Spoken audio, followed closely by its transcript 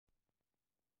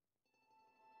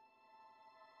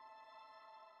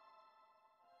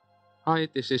Hi,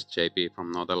 this is JP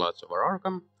from Northern Lights over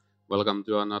Arkham. Welcome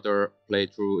to another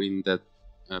playthrough in the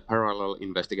Parallel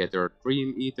Investigator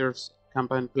Dream Eaters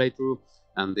campaign playthrough.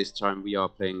 And this time we are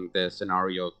playing the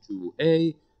scenario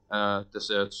 2A, the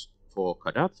search for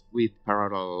Kadath with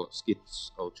Parallel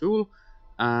Skids tool.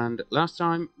 And last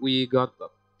time we got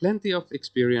plenty of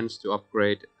experience to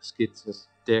upgrade Skids'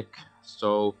 deck,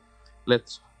 so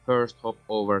let's first hop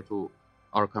over to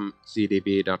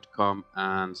ArkhamCDB.com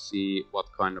and see what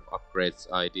kind of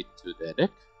upgrades I did to the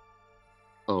deck.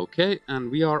 Okay, and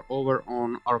we are over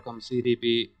on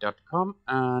ArkhamCDB.com,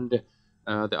 and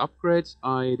the upgrades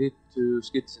I did to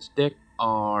Skids' deck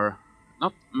are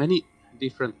not many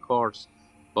different cards,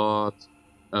 but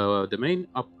the main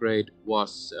upgrade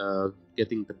was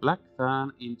getting the Black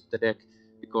Fan into the deck,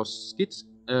 because Skids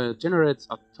generates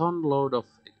a ton load of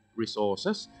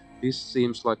resources. This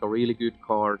seems like a really good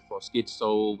card for Skids,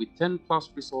 so with 10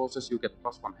 plus resources you get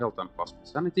plus 1 health and plus 1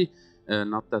 sanity.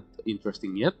 Not that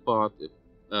interesting yet, but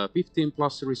 15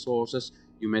 plus resources,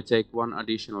 you may take 1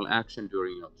 additional action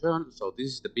during your turn, so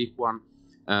this is the big one.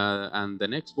 And the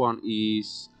next one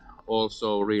is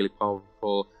also really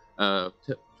powerful.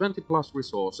 20 plus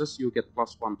resources, you get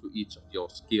plus 1 to each of your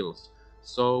skills.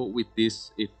 So with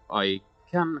this, if I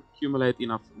can accumulate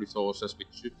enough resources, which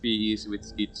should be easy with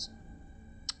Skids,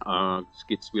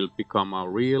 Skids will become a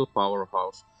real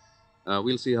powerhouse.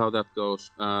 We'll see how that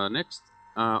goes. Next,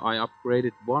 I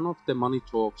upgraded one of the money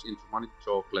talks into money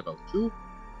talk level 2,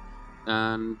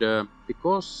 and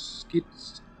because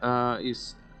Skids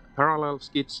is Parallel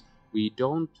Skids, we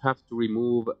don't have to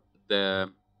remove the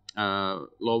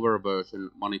lower version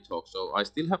money talk, so I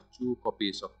still have 2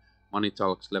 copies of money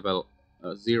talks level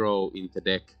 0 in the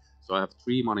deck, so I have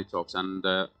 3 money talks, and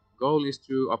the goal is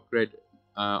to upgrade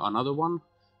another one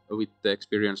with the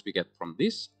experience we get from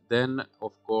this. Then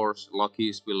of course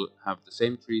Luckies will have the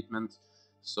same treatment,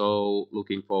 so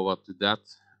looking forward to that.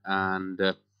 And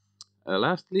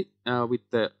lastly, with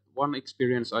the 1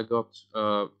 experience I got,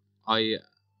 I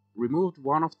removed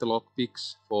one of the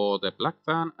lockpicks for the Black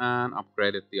Fan and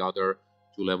upgraded the other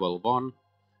to level 1.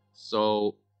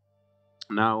 So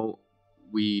now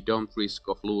we don't risk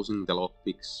of losing the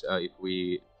lockpicks if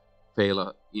we fail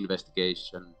an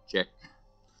investigation check.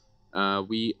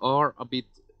 We are a bit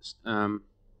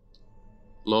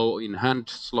low in hand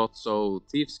slot, so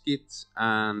Thieves Kit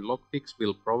and Lockpicks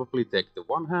will probably take the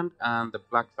one hand and the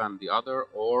Black Fan the other,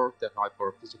 or the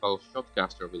Hyper Physical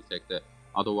Shotcaster will take the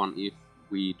other one if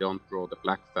we don't draw the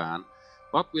Black Fan.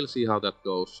 But we'll see how that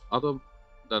goes. Other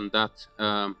than that,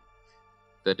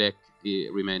 the deck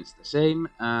remains the same,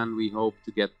 and we hope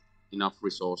to get enough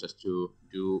resources to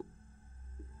do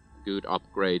good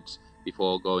upgrades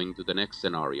before going to the next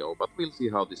scenario, but we'll see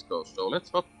how this goes. So let's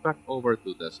hop back over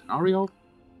to the scenario.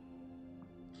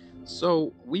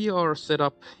 So we are set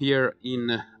up here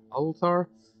in Altar.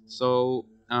 So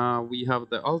we have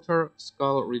the Altar,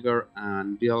 Skull River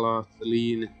and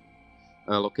Dialathleen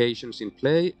locations in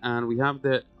play, and we have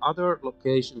the other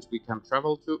locations we can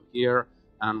travel to here,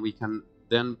 and we can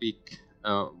then pick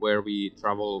where we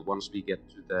travel once we get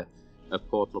to the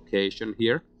port location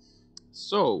here.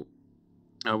 So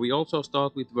we also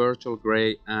start with Virtual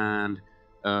Grey, and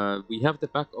we have the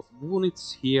pack of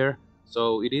units here,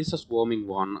 so it is a swarming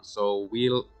one, so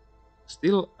we'll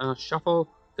still shuffle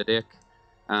the deck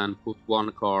and put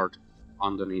 1 card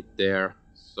underneath there,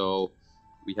 so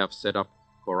we have set up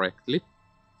correctly.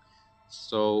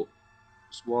 So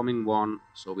swarming 1,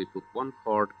 so we put 1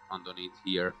 card underneath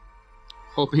here,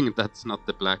 hoping that's not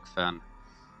the Black Fan,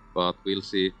 but we'll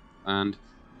see. And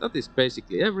that is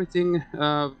basically everything.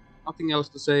 Nothing else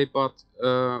to say, but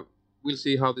we'll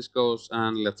see how this goes,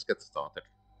 and let's get started.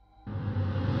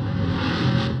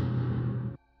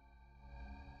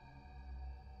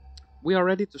 We are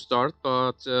ready to start,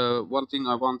 but one thing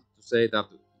I want to say that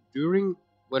during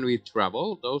when we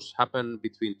travel, those happen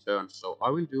between turns, so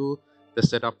I will do the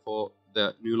setup for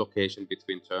the new location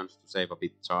between turns to save a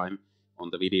bit time on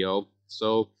the video.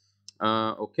 So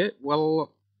okay,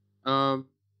 well,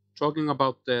 talking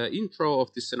about the intro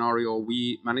of this scenario,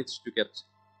 we managed to get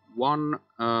 1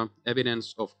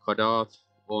 evidence of Kadath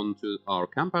onto our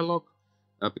campaign log,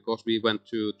 because we went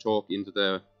to talk into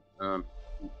the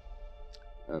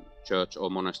church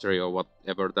or monastery or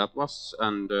whatever that was,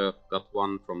 and got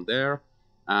 1 from there,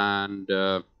 and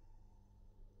that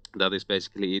is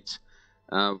basically it.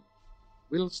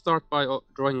 We'll start by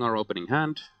drawing our opening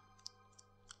hand.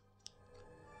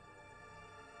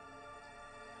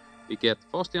 We get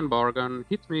Faustian Bargain,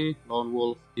 Hit Me, Lone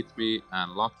Wolf, Hit Me,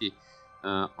 and Lucky.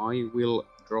 I will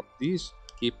drop these,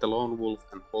 keep the Lone Wolf,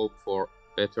 and hope for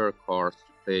better cards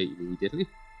to play immediately.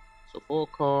 So 4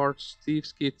 cards,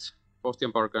 Thieves Kit,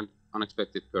 Faustian Bargain,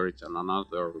 unexpected courage, and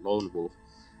another lone wolf.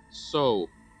 So,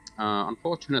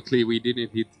 unfortunately, we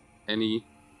didn't hit any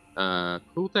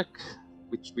clue tech,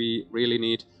 which we really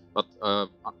need. But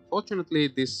unfortunately,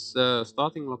 this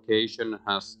starting location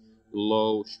has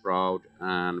low shroud,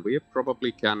 and we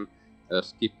probably can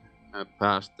skip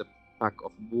past the pack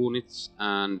of units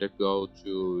and go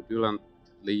to Dulant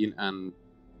Lean and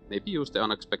maybe use the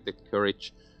unexpected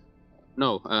courage.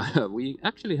 No, we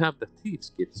actually have the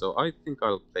Thieves Kit, so I think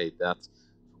I'll play that.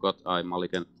 Forgot I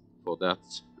mulligan for that,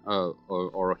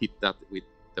 or hit that with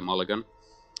the mulligan.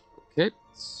 Okay,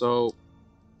 so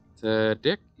the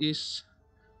deck is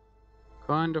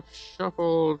kind of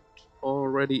shuffled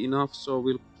already enough, so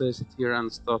we'll place it here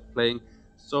and start playing.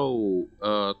 So,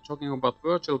 talking about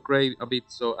Virtual Grey a bit,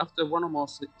 so after one or more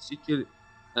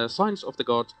signs of the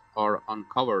god are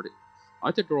uncovered,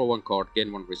 either draw one card,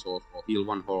 gain one resource, or heal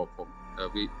one hole for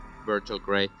Virtual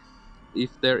Grey.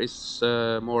 If there is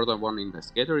more than one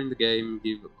investigator in the game,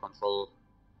 give control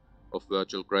of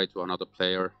Virtual Grey to another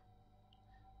player.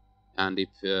 And if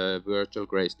Virtual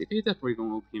Grey is defeated,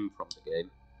 remove him from the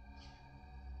game.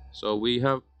 So we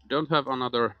don't have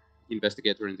another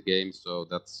investigator in the game, so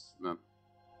that's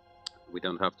we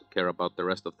don't have to care about the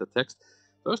rest of the text.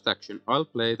 First action, I'll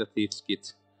play the Thieves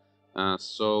Kit.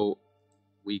 So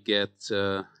we get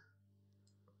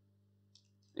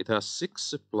it has 6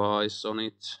 supplies on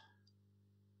it.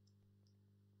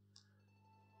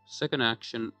 Second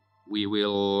action, we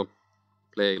will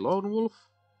play Lone Wolf.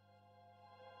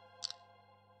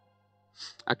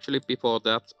 Actually, before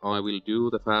that, I will do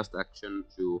the fast action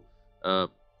to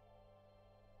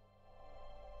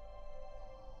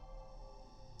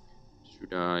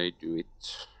should I do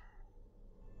it?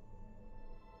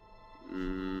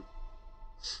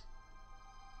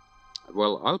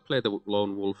 Well, I'll play the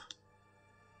Lone Wolf.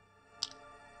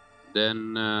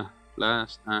 Then,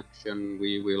 last action,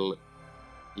 we will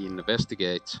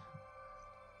investigate.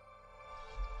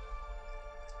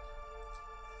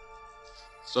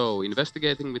 So,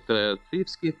 investigating with the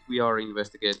Thieves Kit, we are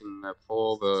investigating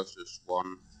 4 versus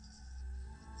 1.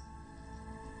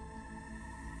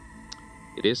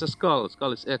 It is a skull.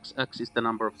 Skull is X. X is the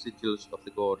number of sigils of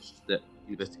the gods the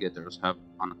investigators have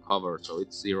uncovered, so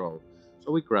it's 0.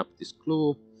 So we grab this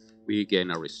clue, we gain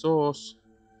a resource.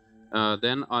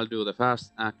 Then I'll do the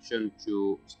fast action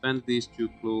to spend these 2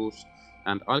 clues,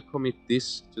 and I'll commit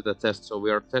this to the test. So we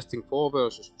are testing 4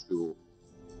 versus 2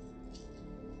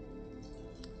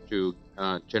 to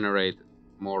generate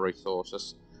more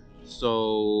resources.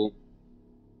 So,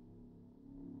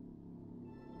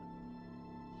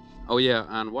 oh yeah,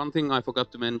 and one thing I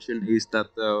forgot to mention is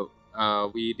that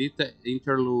we did the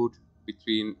interlude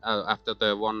between after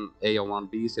the 1A and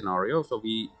 1B scenario, so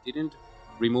we didn't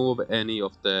remove any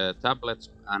of the tablets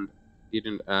and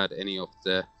didn't add any of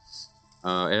the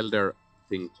Elder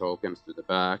Thing tokens to the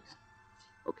back.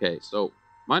 Okay, so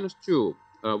 -2.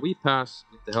 We pass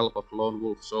with the help of Lone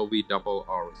Wolf, so we double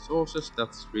our resources.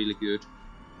 That's really good.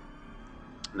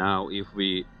 Now, if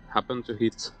we happen to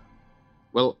hit...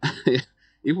 Well,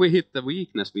 if we hit the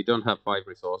weakness, we don't have 5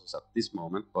 resources at this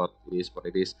moment, but it is what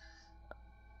it is.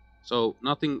 So,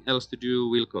 nothing else to do.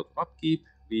 We'll go to upkeep.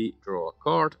 We draw a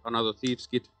card, another Thieves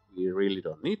Kit. We really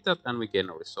don't need that, and we gain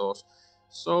a resource.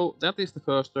 So, that is the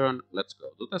first turn. Let's go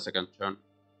to the second turn.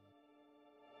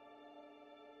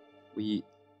 We...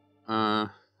 I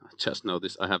just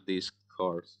noticed I have these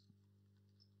cards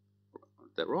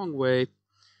the wrong way.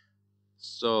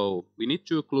 So we need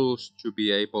 2 clues to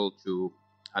be able to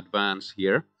advance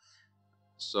here.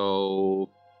 So,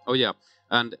 oh yeah,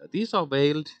 and these are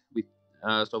veiled with,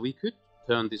 so we could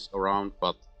turn this around,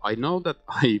 but I know that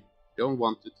I don't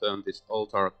want to turn this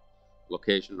altar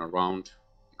location around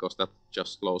because that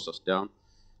just slows us down.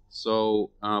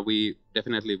 So we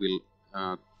definitely will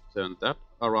turn that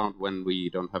around when we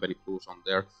don't have any clues on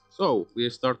there. So we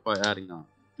start by adding a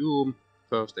Doom.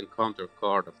 First encounter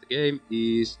card of the game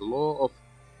is Law of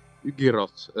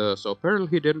Ugiroth. So Peril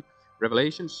Hidden.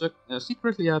 Revelation.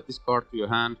 Secretly add this card to your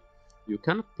hand. You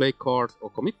cannot play cards or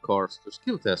commit cards to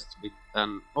skill tests with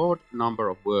an odd number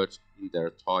of words in their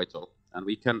title. And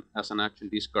we can, as an action,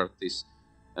 discard this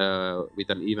with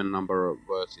an even number of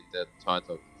words in the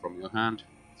title from your hand.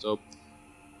 So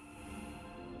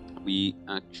we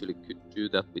actually could do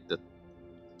that with the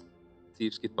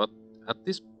Thieves Kit, but at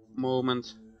this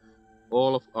moment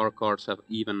all of our cards have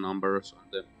even numbers on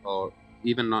them, or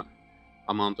even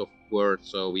amount of words,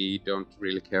 so we don't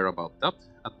really care about that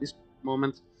at this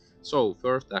moment. So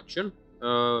first action,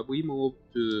 we move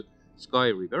to Sky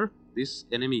River. This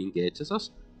enemy engages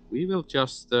us. We will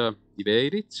just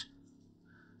evade it.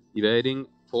 Evading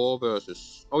 4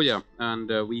 versus... Oh yeah, and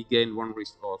we gain 1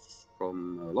 resource from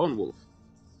Lone Wolf.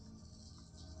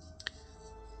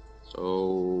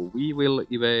 So we will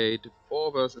evade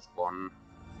 4 versus 1.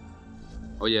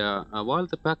 Oh yeah, while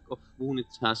the pack of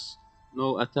units has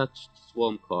no attached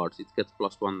swarm cards, it gets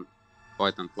 +1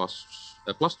 fight and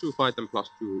 +2 fight and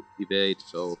 +2 evade,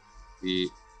 so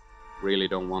we really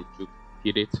don't want to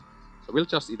hit it. So we'll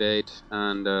just evade,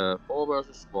 and 4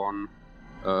 versus 1.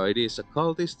 It is a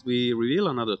cultist. We reveal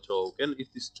another token.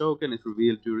 If this token is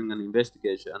revealed during an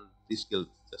investigation and this skill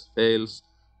just fails,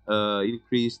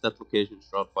 increase that location's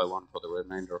route by 1 for the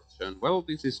remainder of the turn. Well,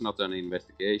 this is not an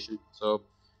investigation, so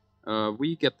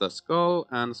we get the skull,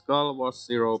 and skull was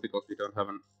 0 because we don't have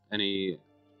any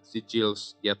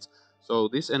sigils yet. So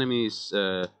this enemy is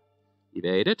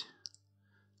evaded.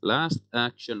 Last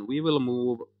action, we will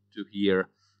move to here,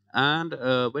 and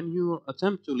when you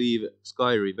attempt to leave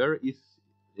Sky River, if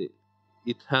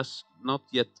it has not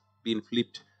yet been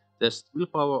flipped, test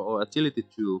willpower or agility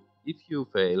 2. If you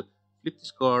fail, flip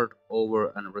this card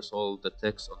over and resolve the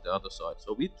text on the other side.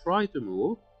 So we try to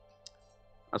move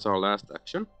as our last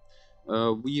action.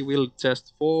 We will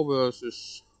test 4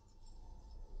 versus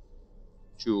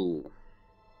 2.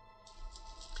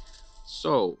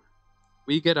 So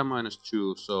we get a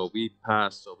 -2, so we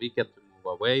pass, so we get to move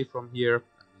away from here,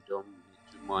 and we don't need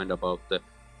to mind about the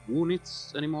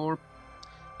units anymore.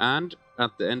 And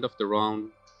at the end of the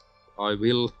round, I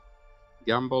will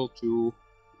gamble 2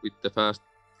 with the fast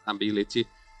ability,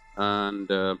 and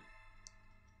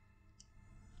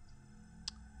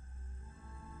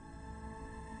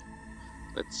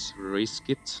let's risk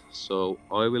it. So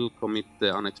I will commit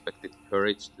the unexpected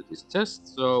courage to this test.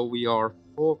 So we are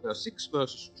 6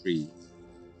 versus 3.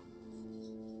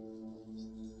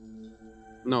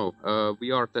 No,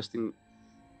 we are testing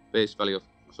base value of,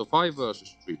 so 5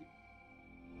 versus 3.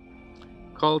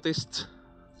 Cultist.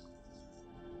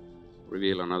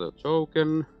 Reveal another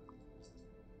token.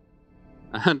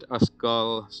 And a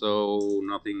skull, so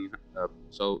nothing,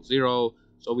 so 0.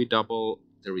 So we double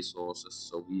the resources,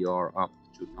 so we are up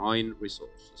to 9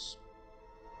 resources.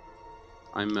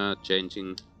 I'm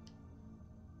changing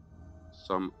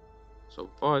some, so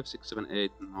 5, 6, 7,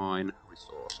 8, 9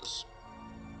 resources.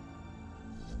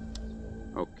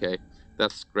 Okay,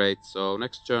 that's great. So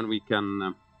next turn we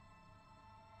can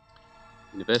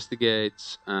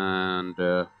investigate and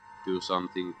do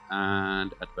something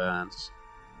and advance.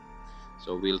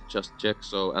 So we'll just check.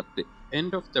 So at the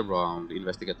end of the round,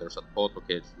 investigators at both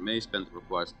locations may spend the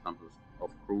required numbers of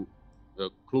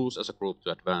clues as a group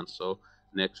to advance. So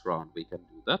next round we can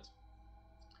do that.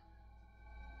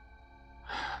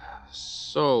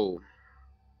 So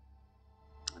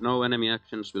no enemy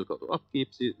actions will go to upkeep.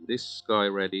 This guy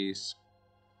readies.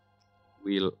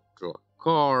 We'll draw a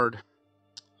card.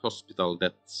 Hospital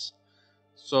Debts.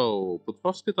 So put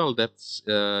Hospital Debts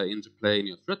into play in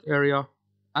your threat area.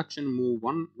 Action, move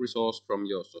 1 resource from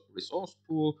your resource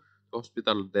pool.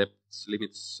 Hospital Debts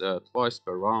limits twice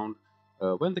per round.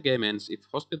 When the game ends, if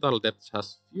Hospital Debts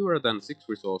has fewer than 6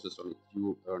 resources on it,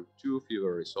 you earn 2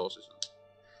 fewer resources on it.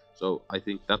 So I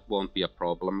think that won't be a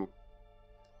problem.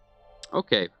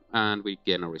 Okay, and we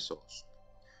gain a resource.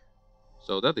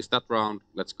 So that is that round.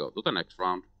 Let's go to the next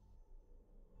round.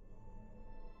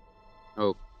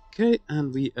 Okay,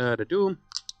 and we add a Doom.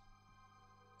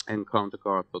 Encounter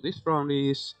card for this round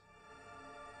is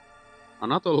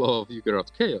another Law of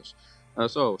Yuggoth Chaos.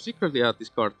 So, secretly add this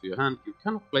card to your hand. You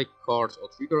cannot play cards or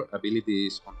trigger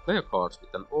abilities on player cards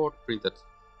with an odd printed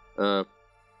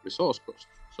resource cost.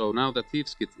 So now the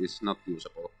Thieves Kit is not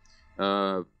usable.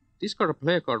 Discard a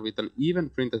player card with an even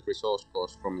printed resource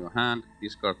cost from your hand.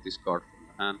 Discard this card from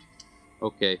your hand.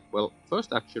 Okay, well,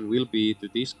 first action will be to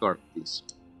discard this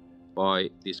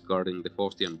by discarding the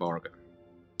Faustian Bargain.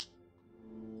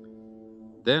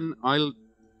 Then I'll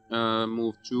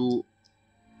move 2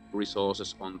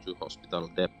 resources onto Hospital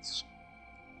Debts.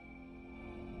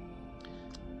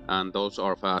 And those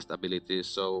are fast abilities.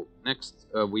 So next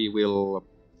we will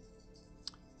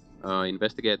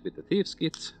investigate with the Thieves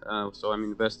Kit. So I'm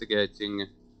investigating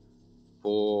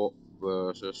 4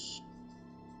 versus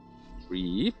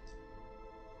 3.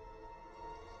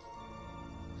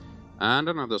 And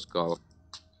another skull.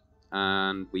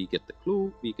 And we get the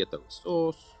clue, we get the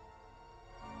resource.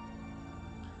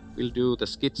 We'll do the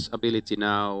Skids ability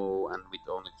now, and with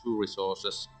only 2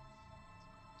 resources.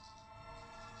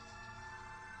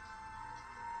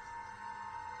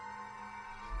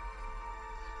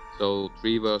 So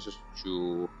 3 versus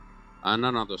 2, and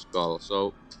another skull.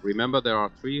 So remember, there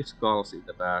are 3 skulls in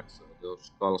the back, so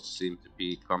those skulls seem to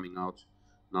be coming out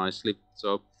nicely.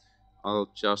 So I'll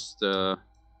just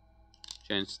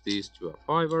change these to a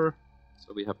 5er.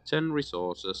 So we have 10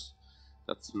 resources.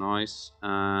 That's nice.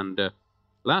 And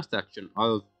last action,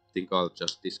 think I'll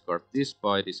just discard this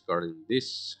by discarding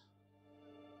this.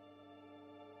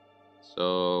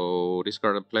 So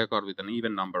discard a play card with an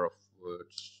even number of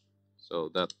words. So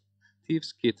that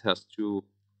Thieves' Kit has 2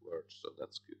 words, so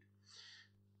that's good.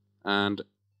 And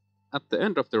at the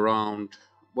end of the round,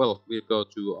 well, we'll go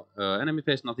to enemy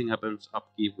phase, nothing happens.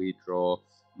 Upkeep, we draw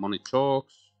money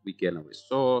chalks, we gain a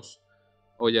resource.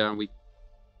 Oh yeah, we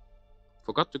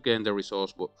forgot to gain the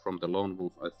resource from the Lone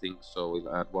Wolf, I think, so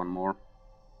we'll add one more.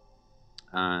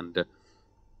 And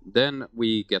then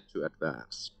we get to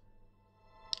advance.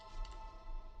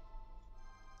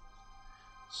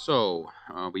 So,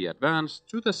 we advance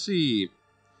to the sea.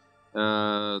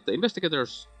 The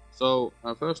investigators. So,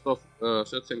 first off,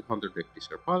 search and encounter deck,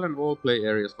 discard pile and all play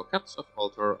areas for Cats of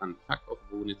Altar and Pack of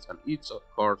Units and each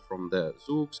card from the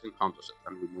Zoog's encounter set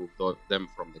and remove them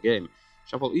from the game.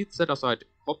 Shuffle each set aside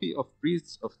copy of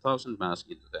Priests of Thousand Masks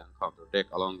into the encounter deck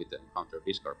along with the encounter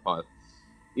discard pile.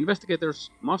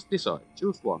 Investigators must decide.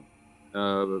 Choose one.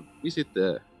 Do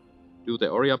the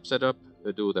Oriab setup,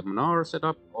 do the Mnar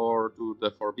setup, or do the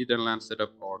Forbidden Land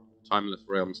setup, or Timeless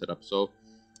Realm setup. So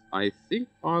I think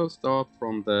I'll start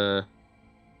from the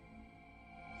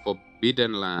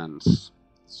Forbidden Lands.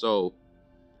 So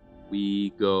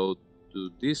we go to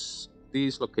these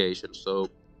locations. So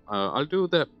I'll do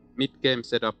the mid-game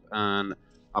setup and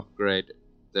upgrade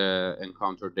the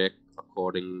encounter deck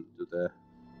according to the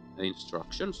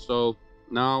instructions. So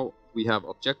now we have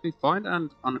objective find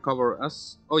and uncover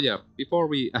as... Oh yeah, before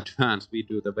we advance we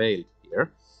do the veil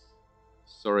here.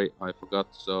 Sorry, I forgot.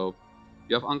 So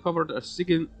you have uncovered a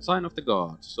sign of the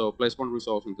gods. So place 1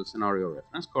 resource into the scenario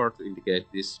reference card to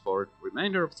indicate this for the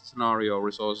remainder of the scenario.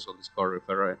 Resources on this card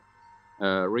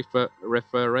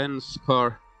reference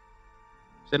card.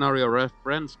 Scenario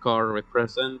reference card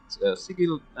represent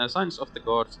signs of the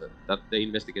gods that the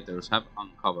investigators have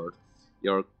uncovered.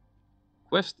 Your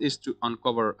quest is to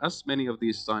uncover as many of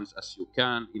these signs as you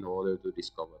can in order to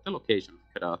discover the location of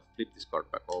Kadath. Flip this card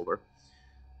back over.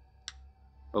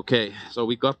 Okay, so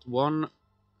we got one.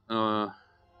 I'll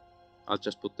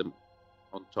just put them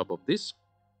on top of this.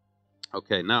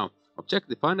 Okay, now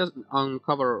objective find and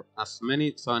uncover as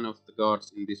many signs of the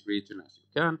gods in this region as you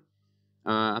can.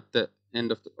 At the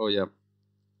end of the... Oh yeah.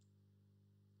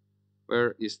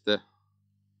 Where is the...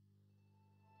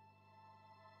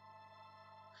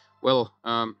 Well,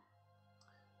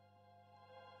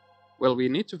 well, we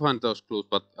need to find those clues,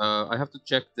 but I have to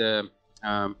check the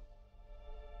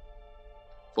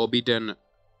Forbidden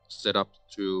setup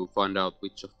to find out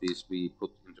which of these we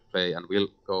put into play, and we'll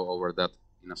go over that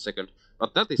in a second.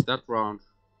 But that is that round.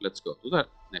 Let's go to the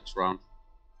next round.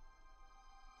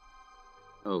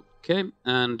 Okay,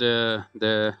 and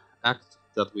the act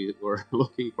that we were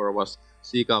looking for was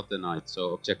Seek Out the Night.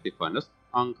 So objective find us,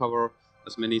 uncover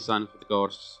as many signs of the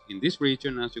gods in this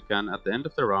region as you can. At the end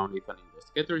of the round, if an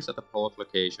investigator is at a port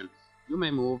location, you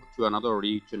may move to another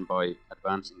region by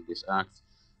advancing this act.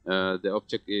 The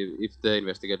objective, if the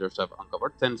investigators have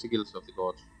uncovered 10 sigils of the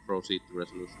gods, proceed to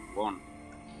resolution 1.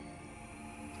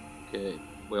 Okay,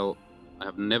 well, I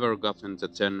have never gotten the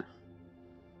 10.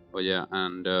 Oh yeah,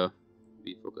 and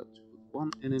we forgot to put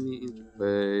one enemy into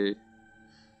play.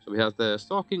 So we have the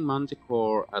Stalking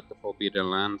Manticore at the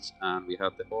Forbidden Lands, and we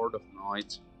have the Horde of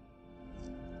Night.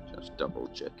 Just double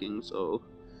checking, so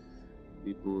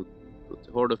we put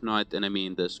the Horde of Night enemy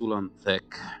in the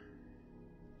Sulanthek.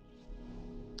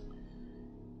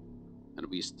 And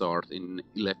we start in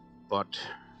Ilepad.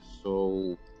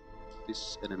 So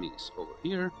this enemy is over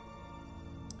here.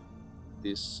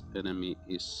 This enemy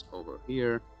is over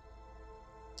here.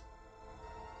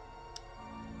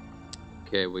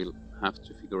 Okay, we'll have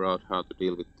to figure out how to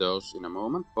deal with those in a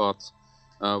moment, but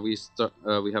we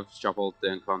have shuffled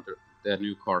the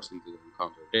new cards into the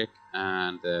encounter deck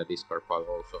and the discard pile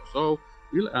also. So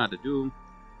we'll add a Doom.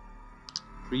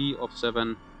 3 of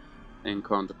 7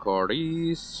 encounter card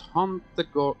is Hunt the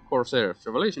Corsairs.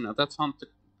 Revelation, that's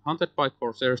hunted by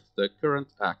Corsairs to the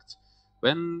current act.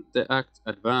 When the act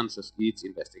advances, each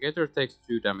investigator takes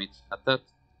 2 damage.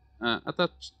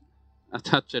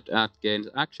 Attached act gains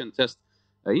action test.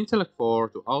 Intellect 4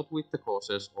 to outwit the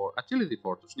Corsairs or Agility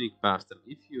 4 to sneak past them.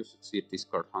 If you succeed,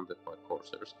 discard Hunted by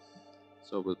Corsairs.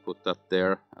 So we'll put that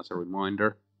there as a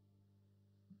reminder.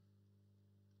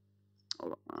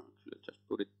 I'll just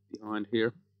put it behind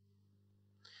here.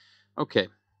 Okay,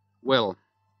 well,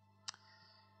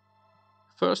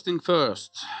 first thing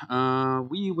first,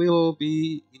 we will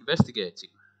be investigating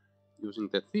using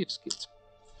the Thieves' Kit.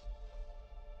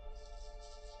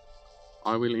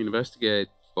 I will investigate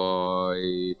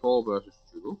by 4 versus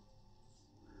 2.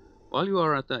 While you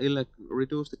are at the elect,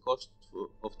 reduce the cost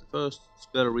of the first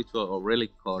spell, ritual, or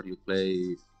relic card you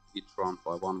play each round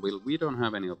by 1. We don't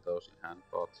have any of those in hand,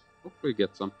 but hopefully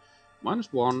get some.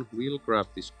 -1, we'll grab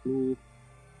this clue.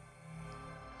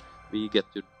 We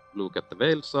get to look at the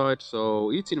veil side,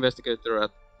 so each investigator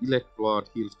at Elect Blood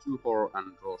heals 2/4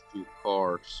 and draws 2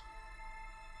 cards.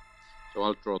 So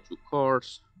I'll draw 2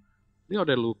 cards. Leo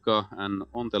De Luca, and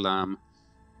on the lamb,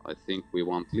 I think we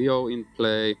want Leo in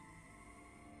play.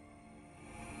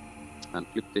 And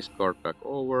flip this card back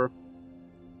over.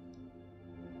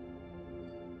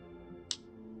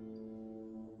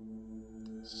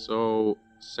 So,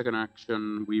 second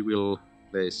action, we will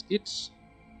play Skids.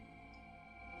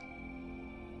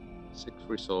 6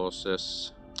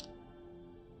 resources.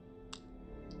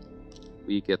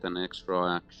 We get an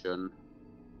extra action.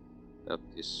 That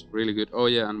is really good. Oh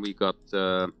yeah, and we got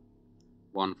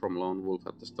one from Lone Wolf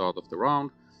at the start of the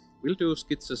round. We'll do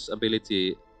Skids'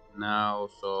 ability now,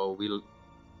 so we'll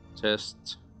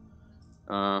test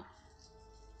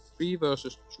 3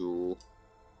 versus 2.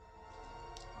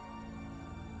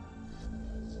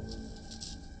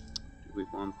 Do we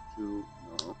want to?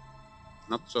 No.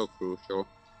 Not so crucial.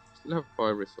 Still have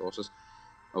 5 resources.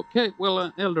 Okay,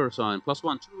 well, Elder Sign.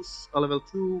 +1. Choose a level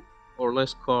 2 or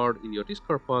less card in your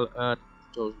discard pile. Add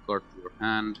the chosen card to your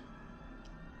hand.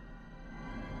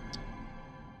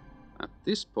 At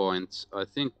this point, I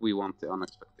think we want the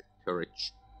Unexpected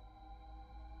Courage.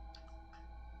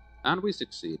 And we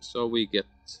succeed, so we get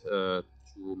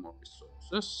 2 more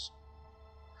resources.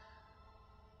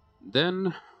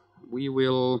 Then we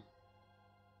will...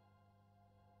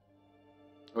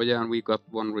 Oh yeah, and we got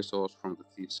 1 resource from the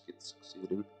Thieves' Kit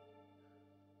succeeding.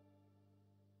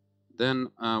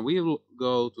 Then we'll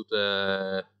go to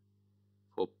the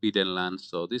Forbidden Lands.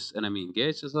 So this enemy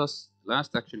engages us.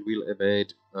 Last action will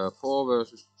evade 4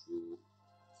 versus 2.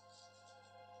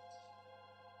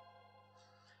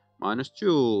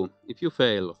 -2. If you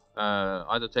fail,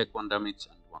 either take 1 damage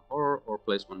and 1 horror, or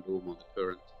place 1 doom on the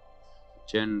current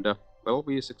agenda. Well,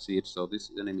 we succeed, so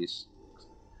this enemy is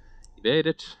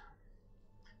evaded.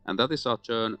 And that is our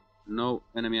turn. No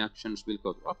enemy actions will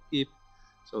go to upkeep.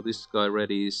 So this guy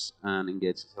readies and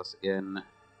engages us again.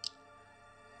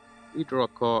 We draw a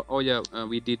card. Oh yeah,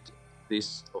 we did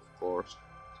this, of course.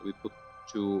 So we put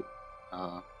 2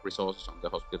 resources on the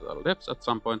hospital depths at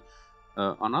some point.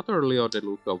 Another Leo De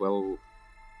Luca. Well,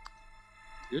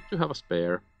 good to have a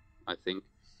spare, I think.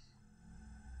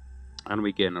 And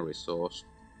we gain a resource.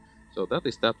 So that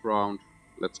is that round.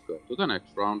 Let's go to the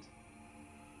next round.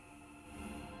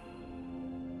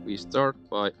 We start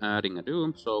by adding a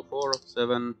doom, so 4 of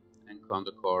 7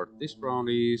 encounter card. This round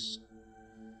is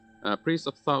Priest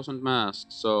of 1,000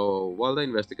 Masks. So while the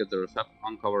investigators have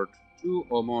uncovered 2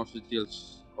 or more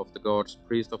sigils of the gods,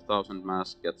 Priest of 1,000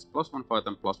 Masks gets +1 fight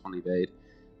and +1 evade.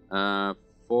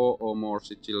 4 or more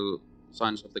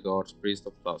signs of the gods, Priest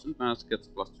of 1,000 Masks gets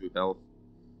 +2 health.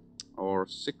 Or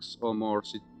 6 or more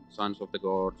signs of the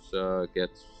gods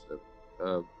gets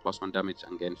 +1 damage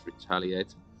and gains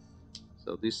retaliate.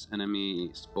 So this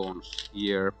enemy spawns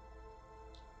here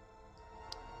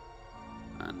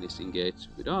and is engaged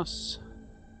with us.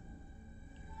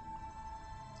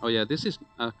 Oh yeah, this is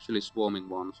actually swarming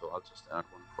 1, so I'll just add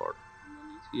 1 card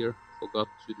underneath here. Forgot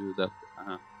to do that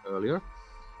earlier.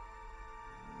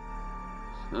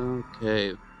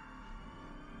 Okay.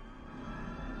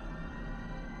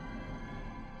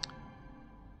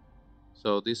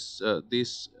 So this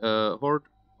Horde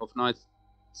of Knights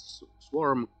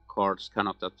Swarm cards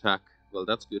cannot attack. Well,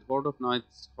 that's good. Horde of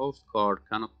Knights host card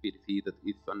cannot be defeated.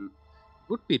 If an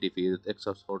would be defeated,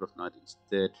 exiles Horde of Knights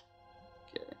instead.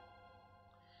 Okay.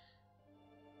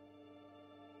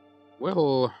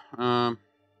 Well,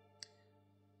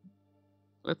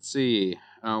 let's see.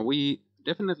 We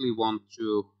definitely want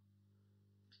to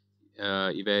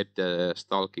evade the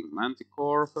Stalking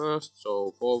Manticore first.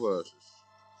 So 4 versus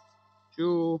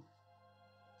 2.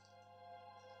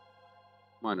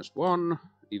 -1.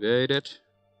 Evaded.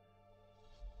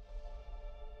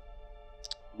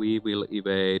 We will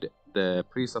evade the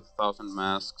Priest of 1,000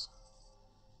 Masks.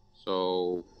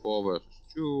 So 4 versus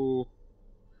 2.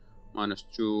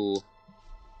 -2.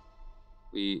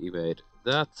 We evade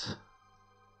that.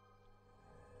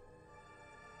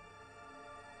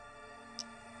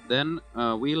 Then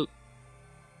we'll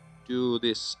do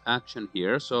this action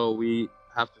here. So we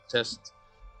have to test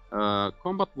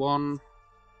Combat 1,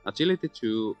 Agility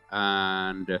 2,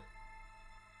 and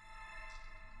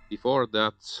before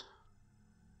that,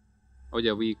 oh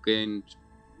yeah, we gained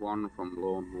 1 from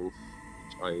Lone Wolf,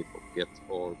 which I forget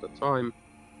all the time.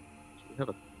 So we have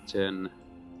a 10.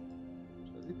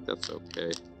 So I think that's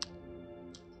okay.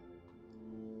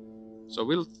 So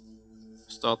we'll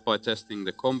start by testing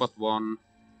the combat one.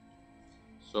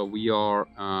 So we are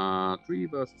 3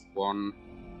 versus 1.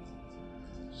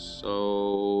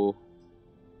 So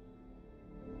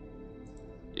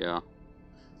yeah,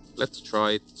 let's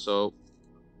try it. So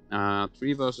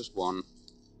 3 versus 1.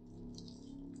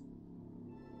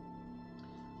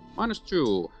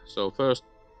 -2. So first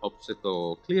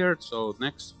obstacle cleared. So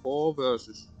next 4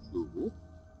 versus 2.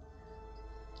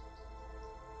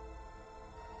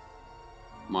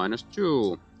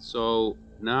 -2. So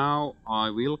now I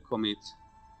will commit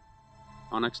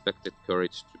unexpected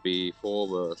courage to be 4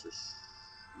 versus...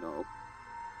 No.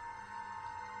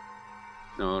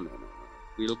 No.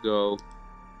 We'll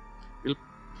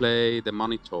play the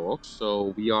money talks.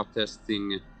 So we are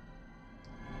testing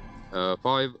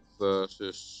 5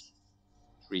 versus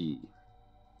 3.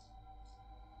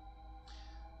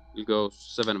 We'll go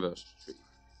 7 versus 3.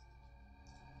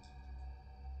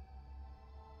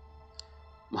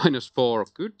 -4.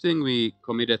 Good thing we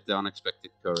committed the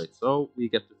unexpected courage. So we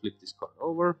get to flip this card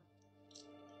over.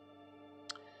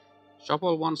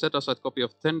 Shuffle 1 set-aside copy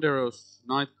of Tendero's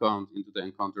Night Count into the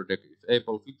encounter deck. If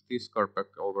able, flip this card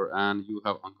back over and you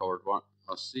have uncovered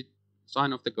a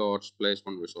sign of the gods. Place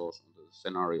 1 resource on the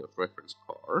scenario reference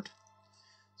card.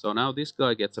 So now this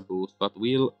guy gets a boost, but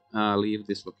we'll leave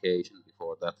this location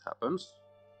before that happens.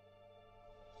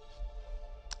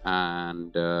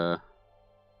 And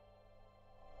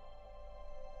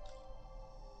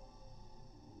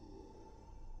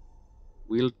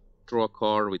we'll draw a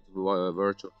card with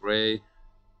Verge of Grey.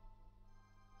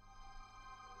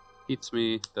 Hits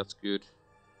me, that's good.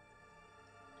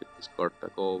 Get this card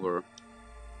back over.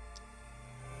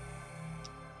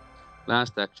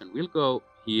 Last action, we'll go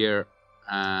here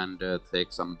and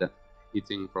take some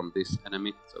hitting from this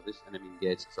enemy. So this enemy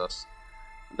engages us.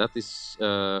 That is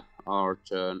our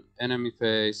turn. Enemy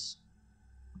phase.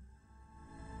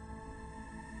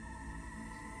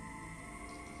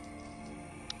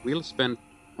 We'll spend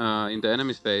in the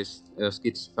enemy phase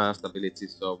Skids fast ability,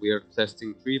 so we are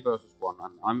testing 3 versus 1,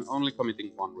 and I'm only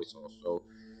committing 1 resource, so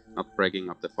not breaking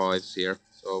up the 5s here.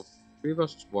 So 3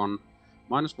 versus 1,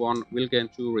 -1, we'll gain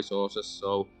 2 resources,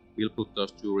 so we'll put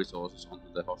those 2 resources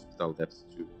onto the hospital depth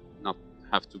to not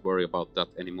have to worry about that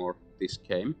anymore this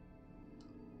game.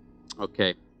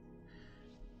 Okay.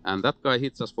 And that guy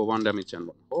hits us for 1 damage and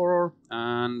 1 horror,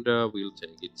 and we'll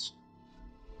take it.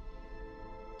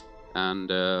 And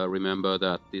remember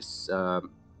that this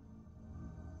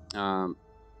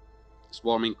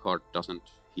swarming card doesn't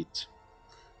hit.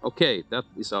 Okay, that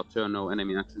is our turn. No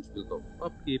enemy actions. We'll go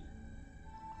upkeep,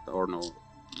 or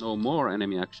no more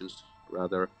enemy actions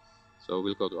rather. So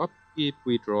we'll go to upkeep.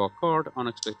 We draw a card,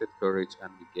 unexpected courage,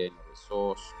 and we gain a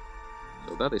resource.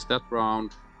 So that is that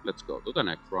round. Let's go to the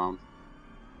next round.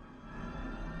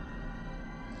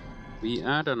 We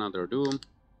add another Doom.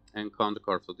 Encounter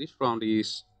card for this round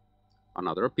is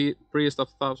another Priest of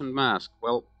Thousand Masks.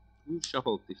 Well, who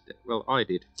shuffled this deck? Well, I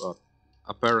did, but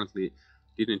apparently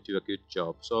didn't do a good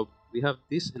job. So we have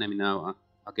this enemy now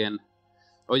again.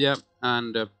 Oh yeah,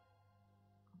 and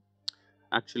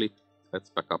actually, let's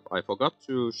back up. I forgot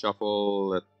to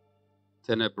shuffle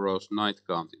Tenebro's Night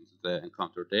Count into the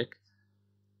encounter deck.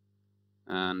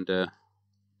 And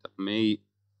that may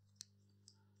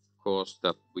cause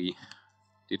that we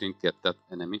didn't get that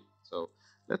enemy. So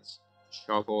let's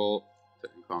shuffle the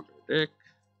encounter deck.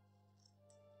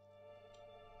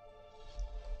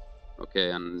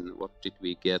 Okay, and what did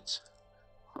we get?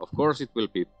 Of course it will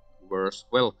be worse.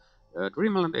 Well,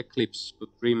 Dreamland Eclipse. Put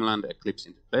Dreamland Eclipse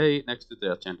into play next to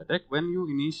the agenda deck. When you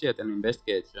initiate an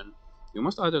investigation, you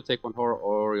must either take 1 horror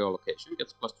or your location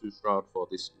gets +2 shroud for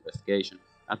this investigation.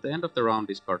 At the end of the round,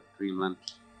 discard Dreamland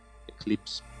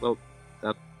Eclipse. Well,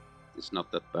 that is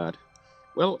not that bad.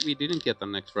 Well, we didn't get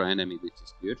an extra enemy, which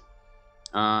is good.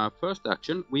 First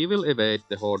action, we will evade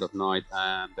the Horde of Night,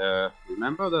 and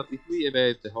remember that if we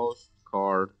evade the host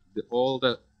card, all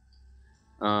the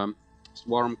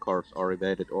swarm cards are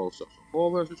evaded also. So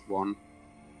 4 versus 1.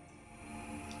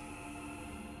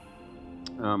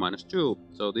 -2,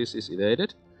 so this is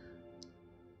evaded.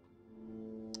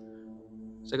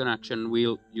 Second action,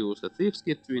 we'll use the Thief's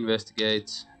Kit to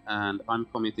investigate, and I'm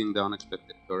committing the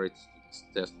unexpected courage to this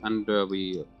test. And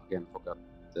we again forgot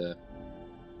the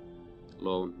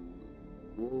lone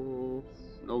wolf.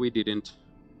 No, we didn't.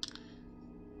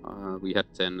 We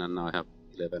had 10 and I have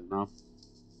 11 now.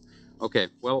 Okay,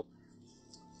 well,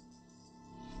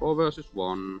 4 versus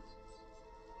 1.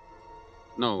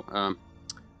 No,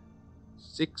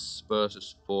 6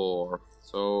 versus 4.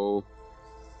 So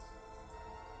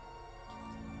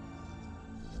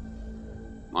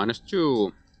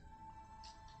 -2.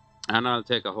 And I'll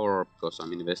take a horror because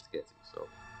I'm investigating, so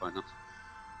why not?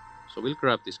 So we'll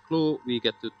grab this clue. We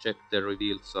get to check the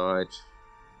revealed side,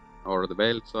 or the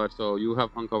veiled side. So you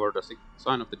have uncovered a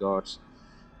sign of the gods.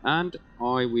 And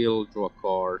I will draw a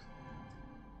card.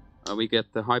 We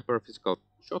get the Hyperphysical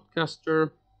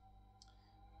Shotcaster.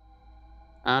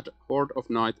 Add Horde of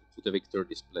Night to the Victor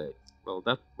display. Well,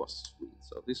 that was sweet.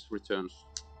 So this returns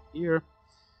here.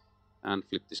 And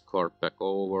flip this card back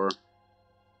over.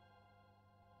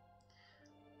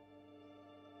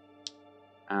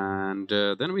 And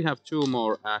then we have two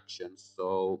more actions.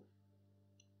 So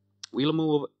we'll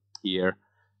move here.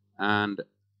 And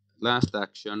last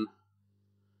action,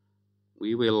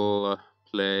 we will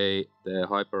play the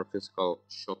Hyperphysical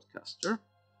Shotcaster.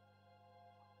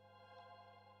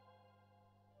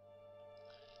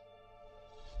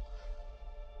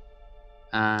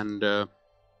 And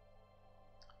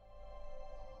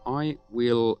I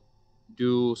will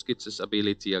do Skids'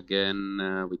 ability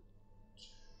again with...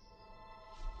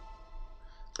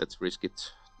 Let's risk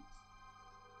it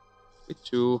with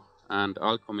 2, and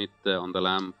I'll commit on the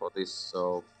lamb for this,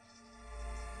 so...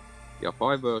 Yeah,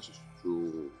 5 versus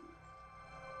 2.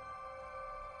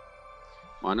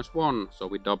 -1, so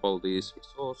we double these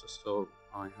resources, so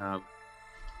I have...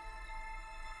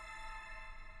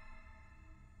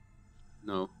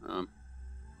 No, can't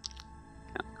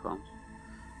count.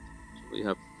 So we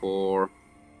have 4...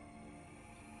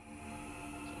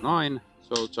 9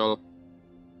 total.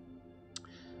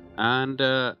 And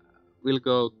we'll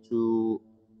go to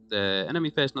the enemy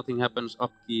phase, nothing happens,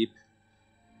 upkeep.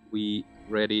 We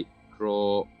ready,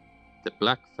 draw the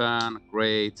black fan,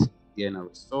 great, gain a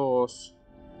resource.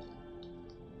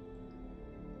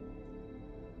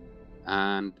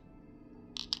 And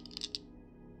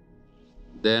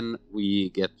then we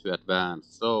get to advance.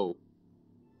 So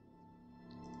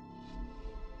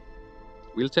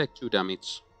we'll take 2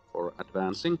 damage for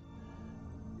advancing,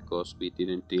 because we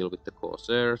didn't deal with the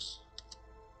Corsairs.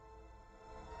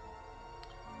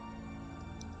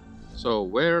 So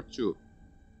where to?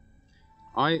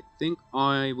 I think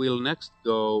I will next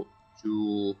go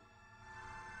to...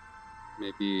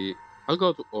 Maybe... I'll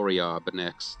go to Oriab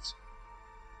next.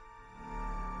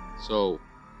 So...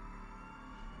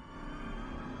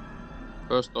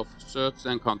 First off, search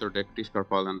the encounter deck, discard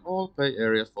pile and all play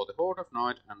areas for the Horde of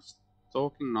Night and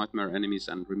stalking nightmare enemies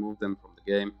and remove them from the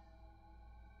game.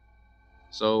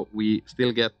 So we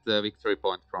still get the victory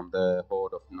point from the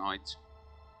Horde of Night.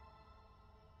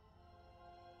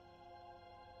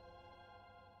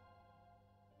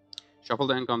 Shuffle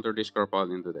the encounter discard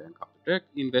pile into the encounter deck.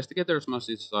 Investigators must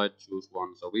decide, choose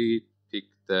one. So we pick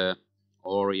the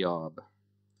Oriab.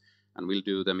 And we'll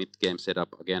do the mid-game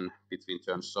setup again between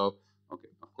turns. So, okay,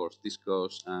 of course this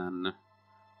goes, and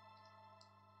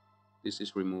this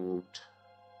is removed.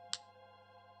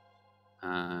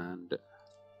 And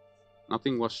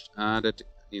nothing was added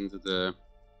into the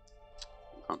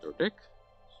encounter deck.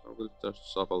 So we'll just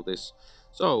shuffle this.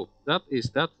 So that is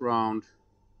that round.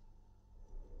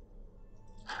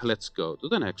 Let's go to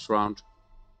the next round.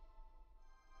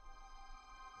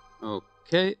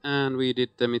 Okay, and we did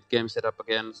the mid-game setup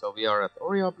again. So we are at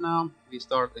Oriab now. We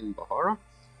start in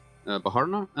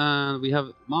Baharna, and we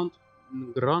have Mount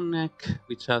Granek,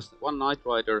 which has 1 Night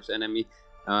Rider's enemy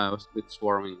with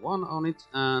Swarming 1 on it,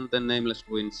 and then Nameless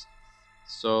Ruins.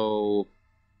 So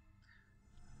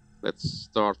let's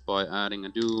start by adding a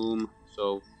Doom.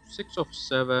 So 6 of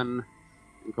 7.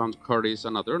 Encounter card is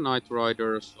another Night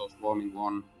Rider, so Swarming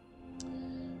 1.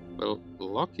 Well,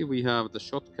 lucky we have the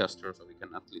Shotcaster, so we can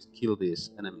at least kill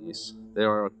these enemies. They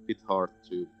are a bit hard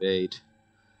to bait.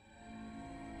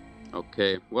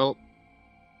 Okay, well...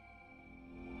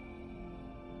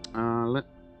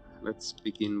 let's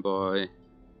begin by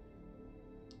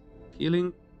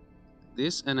killing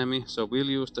this enemy. So we'll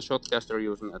use the Shotcaster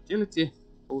using agility,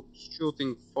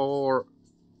 shooting 4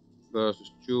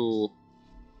 versus 2,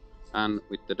 and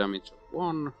with the damage of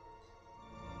 1.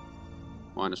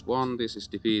 -1, this is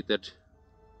defeated,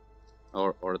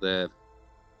 or the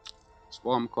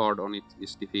Swarm card on it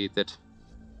is defeated.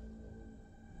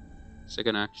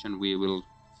 Second action, we will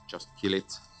just kill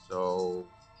it, so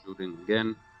shooting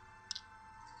again.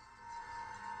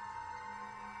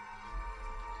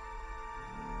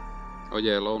 Oh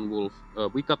yeah, Lone Wolf.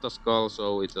 We got a skull,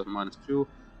 so it's a -2,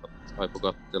 but I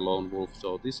forgot the Lone Wolf,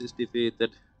 so this is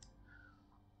defeated.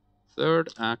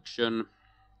 Third action,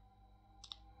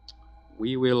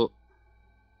 we will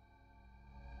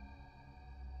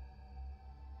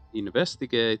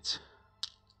investigate.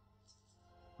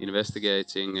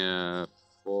 Investigating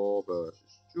 4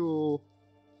 versus 2.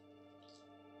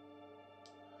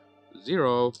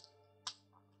 0.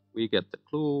 We get the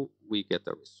clue, we get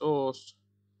a resource,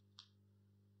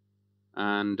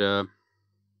 and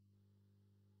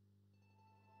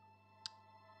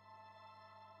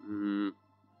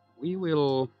we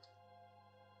will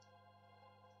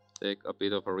take a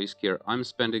bit of a risk here. I'm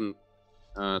spending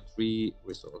 3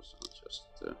 resources. I'll just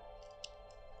do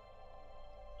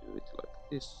it like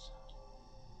this.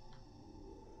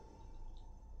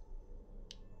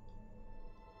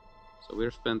 So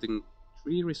we're spending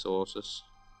 3 resources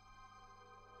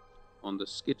on the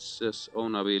Skids'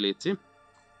 own ability.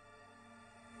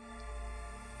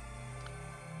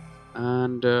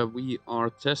 And we are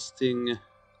testing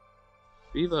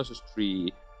 3 versus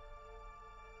 3.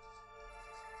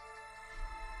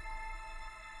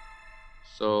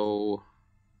 So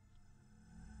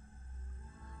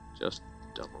just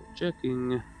double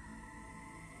checking.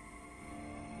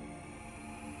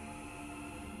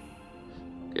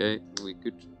 Okay, we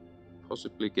could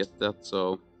possibly get that,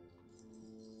 so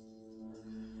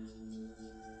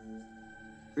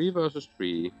 3 versus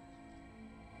 3.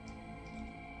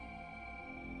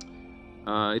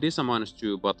 It is a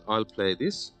 -2, but I'll play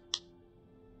this.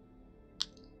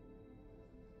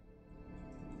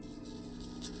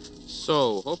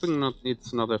 So, hoping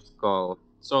it's not a skull.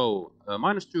 So,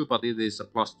 -2, but it is a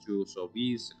 +2, so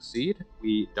we succeed.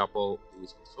 We double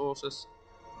these resources.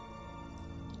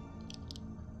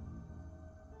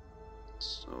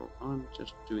 So, I'm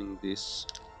just doing this.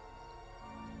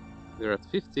 We're at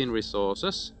 15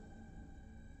 resources.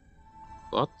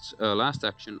 But, last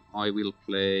action, I will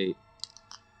play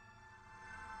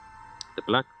the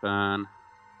Black Pan,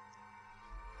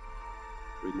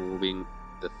 removing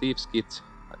the Thieves Kit.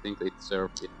 I think it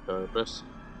served its purpose.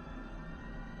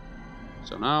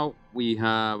 So now we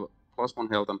have +1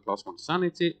 health and +1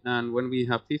 sanity, and when we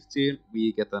have 15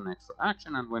 we get an extra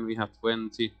action, and when we have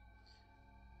 20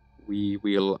 we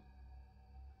will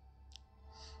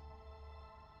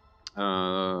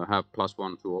have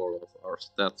 +1 to all of our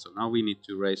stats. So now we need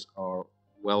to raise our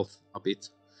wealth a bit.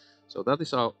 So that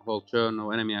is our whole turn.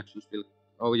 No enemy actions will...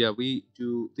 Oh yeah, we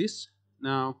do this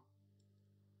now.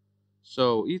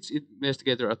 So each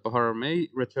investigator at Bahar may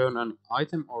return an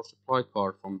item or supply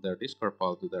card from their discard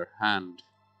pile to their hand.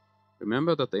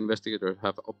 Remember that the investigators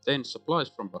have obtained supplies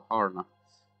from Baharna.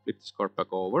 Flip this card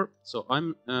back over. So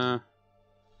I'm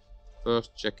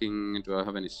first checking, do I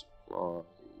have any supply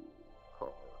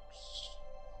cards?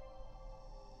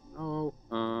 No.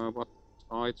 What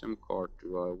item card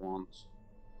do I want?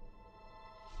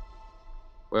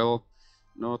 Well,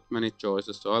 not many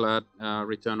choices, so I'll add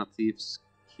return a Thieves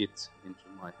Kit into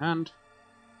my hand.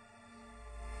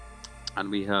 And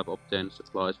we have obtained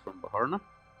supplies from Baharna.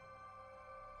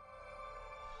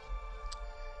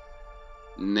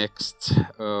 Next,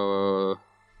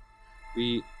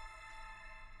 we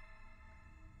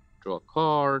draw a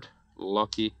card,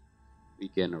 lucky, we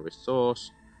gain a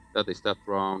resource. That is that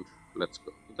round. Let's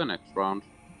go to the next round.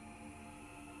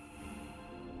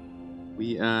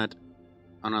 We add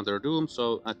another doom,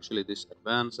 so actually this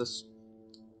advances.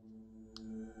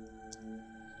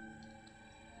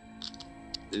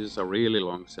 This is a really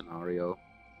long scenario,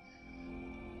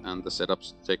 and the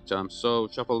setups take time. So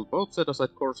shuffle both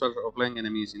set-aside corsairs or bling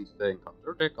enemies into the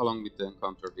encounter deck along with the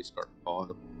encounter discard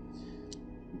pile.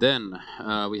 Then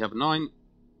we have 9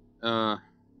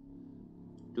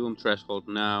 doom threshold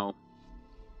now.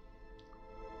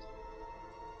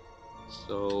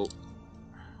 So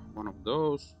one of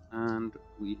those, and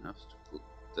we have to put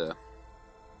the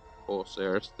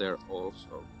corsairs there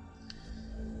also.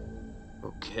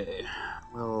 Okay,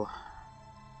 well,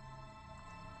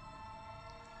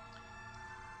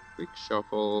 quick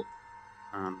shuffle,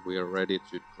 and we are ready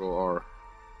to draw our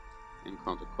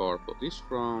encounter card for this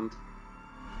round.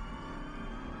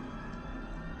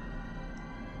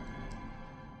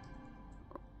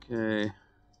 Okay.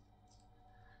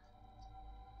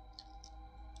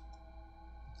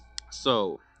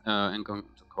 So,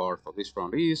 encounter card for this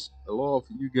round is the Law of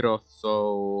Yugiroth,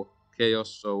 so Chaos,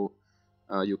 so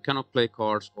you cannot play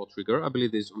cards or trigger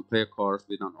abilities on player cards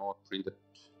with an odd printed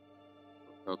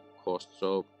cost.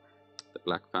 So the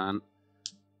Black Pan,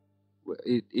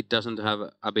 it doesn't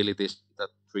have abilities that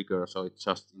trigger, so it's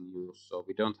just in use. So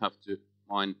we don't have to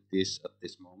mind this at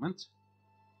this moment.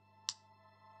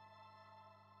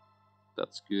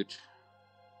 That's good.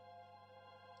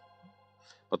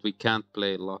 But we can't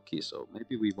play lucky, so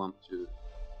maybe we want to...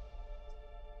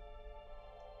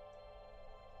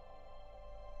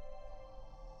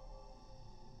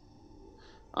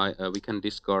 we can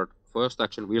discard. First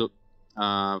action will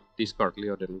discard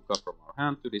Leo de Luca from our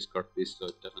hand to discard this, so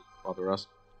it doesn't bother us.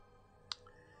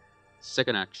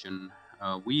 Second action,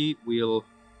 we will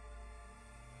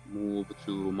move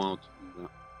to Mount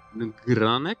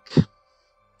Granek.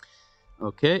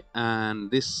 Okay,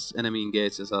 and this enemy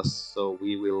engages us, so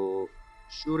we will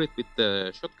shoot it with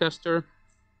the shotcaster.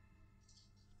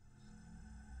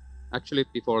 Actually,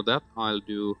 before that, I'll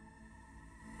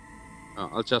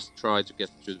just try to get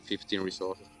to 15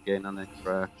 resources to gain an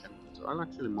extra action. So I'll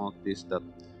actually mark this that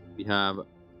we have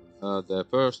the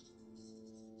first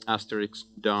asterisk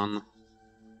done.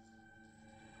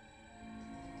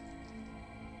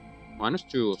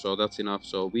 -2, so that's enough.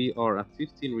 So we are at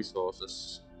 15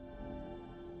 resources.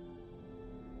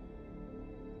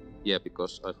 Yeah,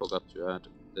 because I forgot to add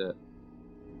the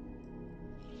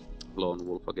lone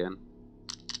wolf again.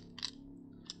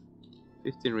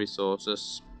 15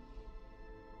 resources.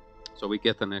 So we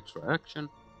get an extra action.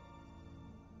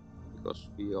 Because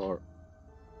we are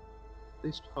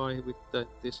this high with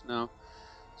this now.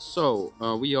 So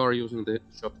we are using the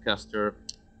shotcaster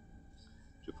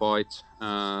to fight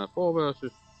 4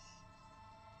 versus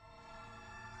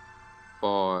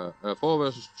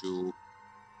 2.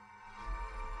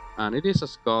 And it is a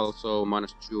skull, so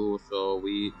 -2, so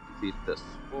we defeat the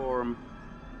swarm.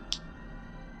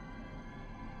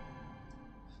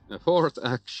 The fourth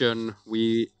action,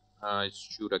 we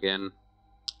shoot again.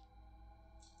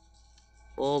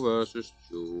 4 versus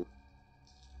 2.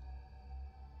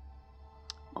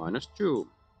 -2.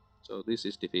 So this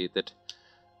is defeated.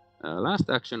 Last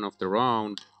action of the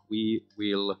round, we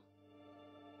will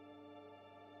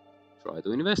try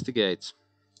to investigate.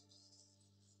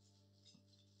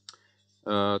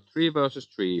 3 versus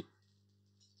 3.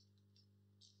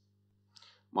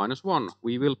 -1.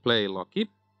 We will play lucky.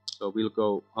 So we'll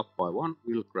go up by 1.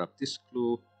 We'll grab this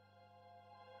clue.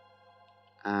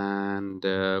 And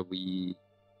we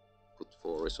put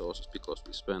 4 resources because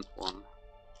we spent 1.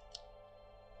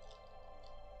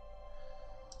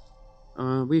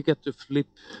 We get to flip.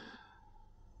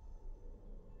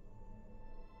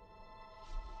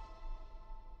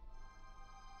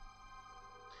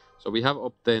 So we have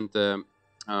obtained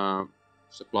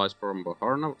supplies from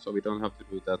Baharna, so we don't have to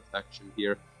do that action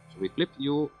here. So we flip.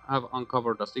 You have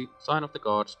uncovered a sign of the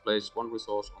gods. Place 1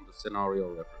 resource on the scenario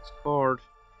reference card.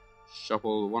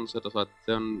 Shuffle 1 set aside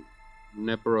 10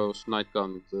 Nebros Night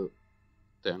Gun to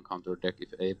the encounter deck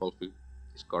if able to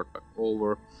discard back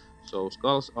over. So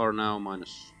skulls are now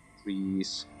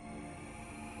 -3s.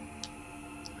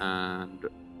 And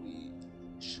we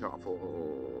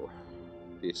shuffle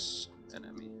this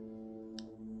enemy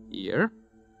here.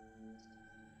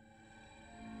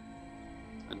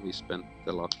 And we spent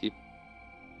the lucky.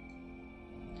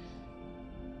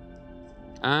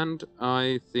 And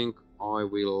I think I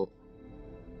will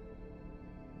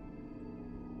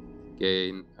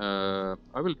gain.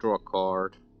 I will draw a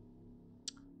card.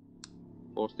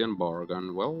 Austrian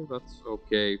Bargain. Well, that's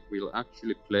okay. We'll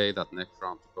actually play that next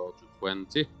round to go to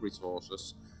 20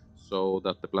 resources, so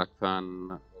that the Black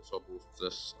Fan also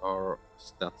boosts our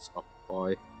stats up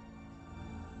by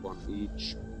 1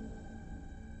 each.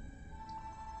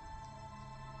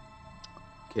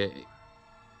 Okay.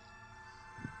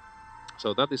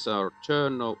 So that is our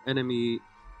turn. No enemy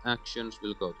actions.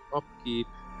 We'll go to upkeep.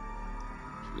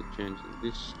 Actually changing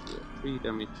this to 3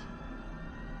 damage.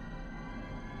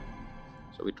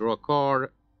 So we draw a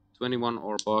card, 21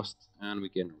 or bust, and we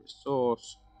gain a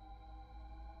resource.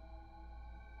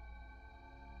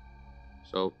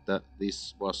 So that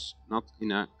this was not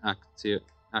in active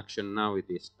action, now it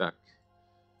is back.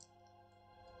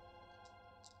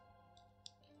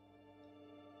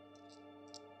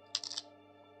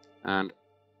 And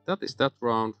that is that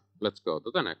round. Let's go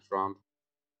to the next round.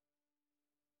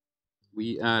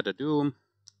 We add a Doom.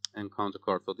 Encounter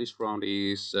card for this round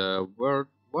is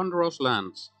Wondrous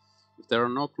Lands. If there are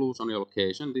no clues on your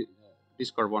location,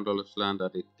 discard Wondrous Land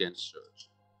and it gains search.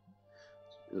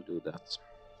 So we'll do that.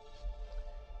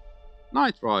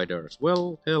 Night Riders,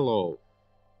 well, hello.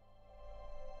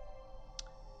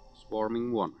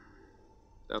 Swarming 1.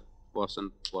 That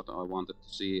wasn't what I wanted to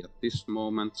see at this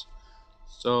moment.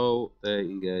 So they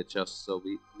engage us, so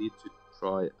we need to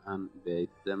try and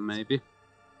evade them maybe.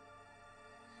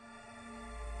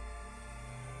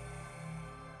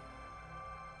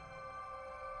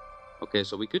 Okay,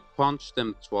 so we could punch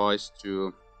them twice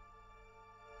to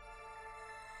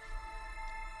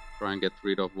try and get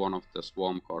rid of one of the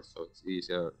swarm cards, so it's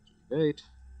easier to evade.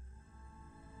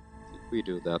 If we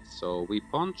do that, so we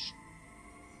punch.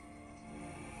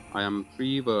 I am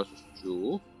 3 versus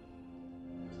 2.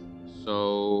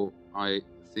 So I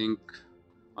think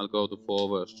I'll go to 4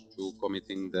 versus 2,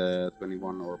 committing the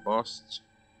 21 or bust.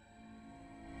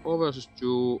 4 versus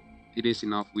 2, it is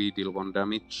enough, we deal 1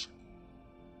 damage.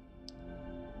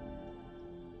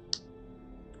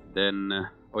 Then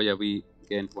Oh yeah, we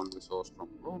gained 1 resource from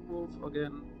Lone Wolf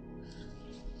again.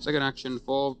 Second action,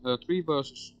 3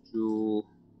 versus 2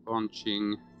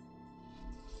 punching.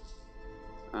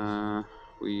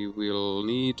 We will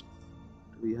need.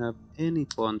 Do we have any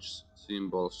punch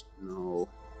symbols? No.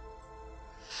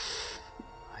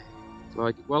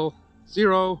 Like, well,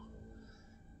 0.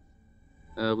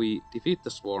 We defeat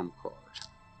the Swarm card.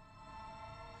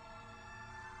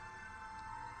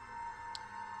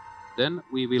 Then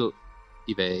we will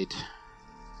evade.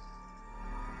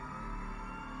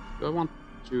 Do I want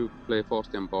to play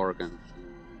Faustian Bargain to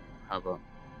have a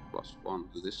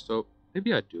 +1 to this? So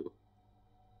maybe I do.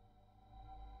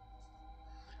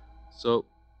 So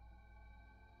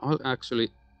I'll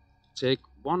actually take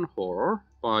 1 horror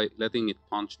by letting it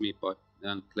punch me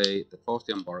and play the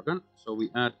Faustian Bargain. So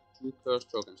we add 2 curse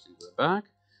tokens into the bag.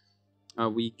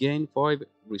 We gain 5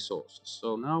 resources.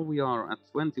 So now we are at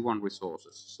 21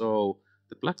 resources. So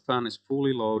the black fan is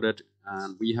fully loaded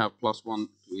and we have +1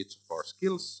 to each of our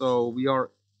skills. So we are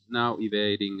now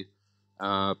evading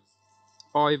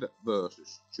 5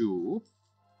 versus 2.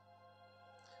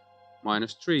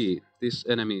 -3. This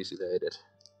enemy is evaded.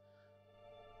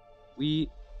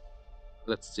 We,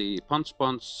 let's see, punch,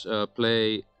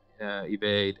 play,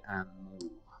 evade, and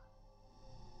move.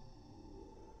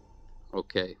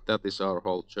 Okay, that is our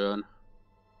whole turn.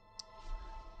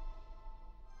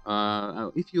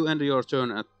 If you end your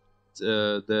turn at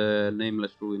the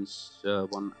Nameless Ruins,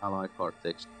 1 ally card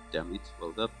takes damage.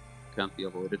 Well, that can't be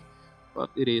avoided, but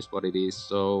it is what it is.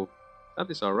 So that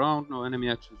is our round. No enemy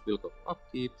actions will go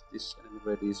upkeep. This enemy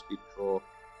ready is we draw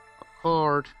a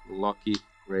card. Lucky,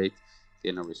 great.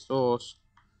 Gain a resource.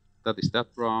 That is that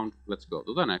round. Let's go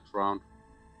to the next round.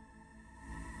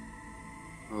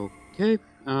 Okay.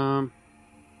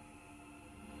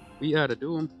 We add a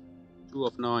Doom. 2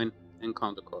 of 9.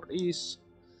 Encounter card is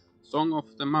Song of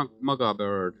the Maga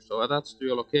Bird. So attached to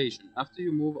your location. After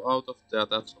you move out of the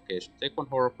attached location, take 1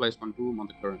 horror, place 1 Doom on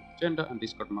the current agenda, and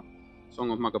discard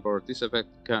Song of Maga Bird. This effect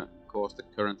can cause the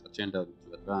current agenda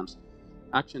to advance.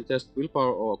 Action test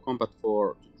willpower or combat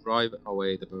 4 to drive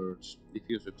away the birds. If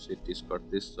you succeed, discard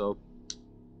this. So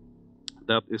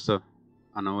that is a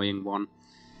annoying one.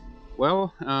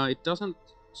 Well, it doesn't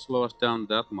slow us down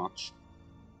that much.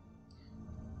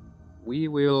 We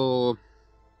will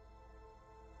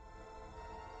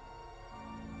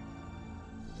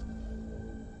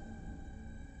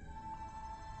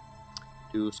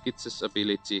do Skids'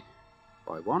 ability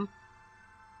by 1.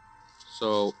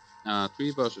 So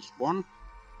 3 versus 1.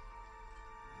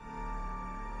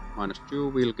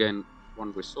 -2 will gain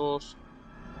 1 resource.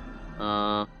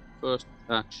 First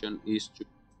action is to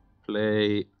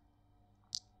play.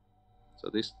 So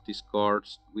this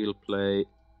discards will play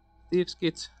Thieves'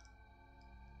 Kit.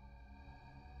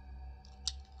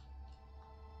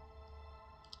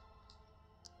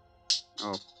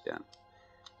 Oh damn.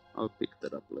 I'll pick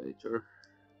that up later.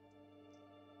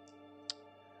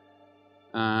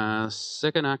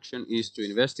 Second action is to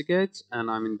investigate,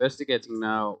 and I'm investigating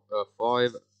now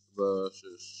 5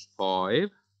 versus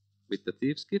 5 with the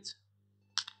Thieves' Kit.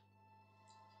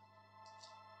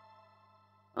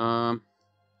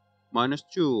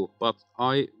 -2, but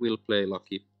I will play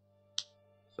lucky.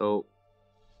 So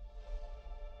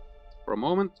for a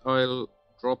moment I'll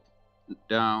drop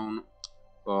down,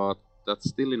 but that's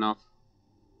still enough.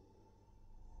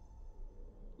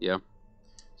 Yeah,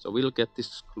 so we'll get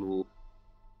this clue.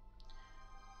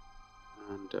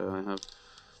 And I have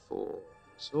 4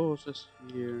 resources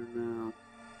here now.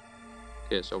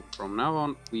 Okay, so from now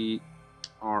on we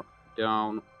are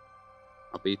down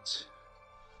a bit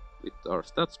with our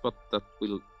stats, but that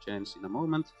will change in a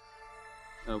moment.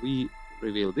 We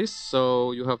reveal this,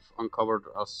 so you have uncovered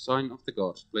a Sign of the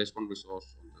Gods. Place 1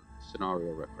 resource on the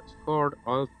scenario reference card.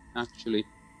 I'll actually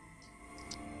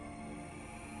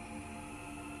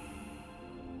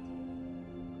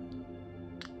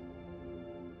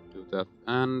do that,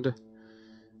 and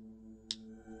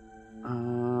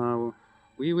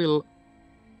we will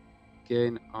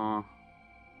gain a.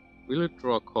 We'll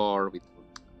draw a card with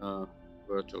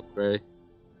Virtual Grey.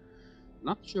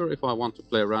 Not sure if I want to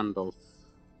play Randolph.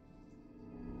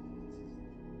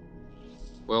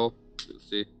 Well, we'll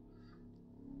see.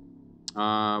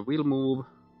 We'll move,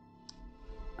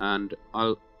 and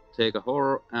I'll take a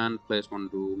horror and place 1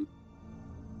 Doom.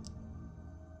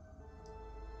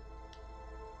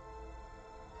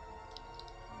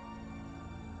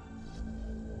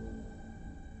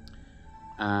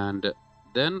 And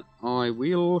then I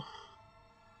will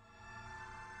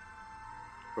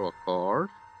draw a card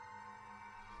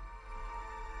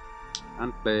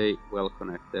and play Well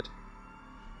Connected.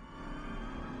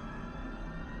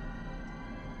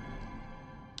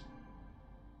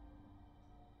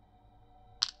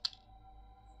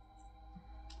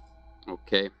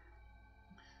 Okay.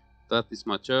 That is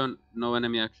my turn. No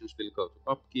enemy actions will go to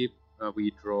upkeep.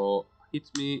 We draw hit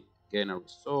me, gain a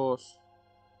resource,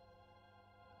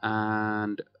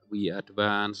 and we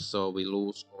advance, so we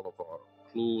lose all of our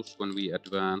clues when we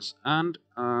advance. And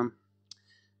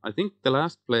I think the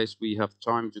last place we have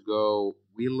time to go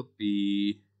will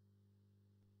be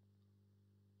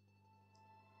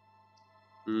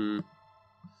Mnar.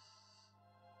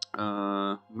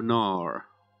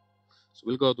 So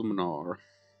we'll go to Mnar.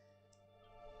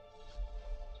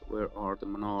 So where are the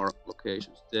Mnar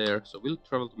locations? There. So we'll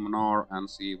travel to Mnar and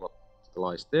see what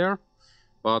lies there.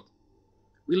 But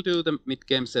we'll do the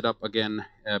mid-game setup again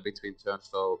between turns.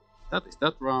 So that is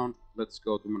that round. Let's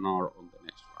go to Mnar on the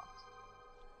next round.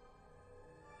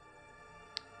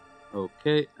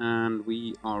 Okay, and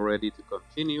we are ready to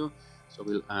continue. So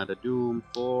we'll add a Doom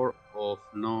 4 of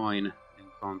 9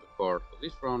 encounter card. For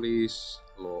this round is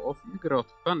Law of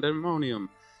Yggdrasil Pandemonium.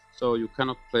 So you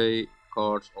cannot play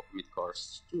cards or commit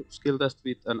cards to skill test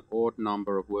with an odd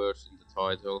number of words in the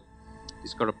title.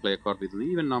 Discard a play card with an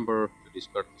even number to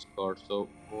discard this card. So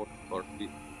odd card we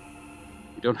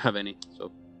don't have any, so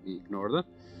we ignore that.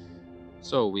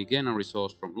 So we gain a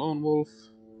resource from Lone Wolf.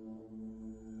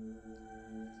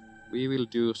 We will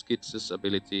do Skids'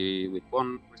 ability with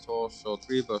 1 resource, so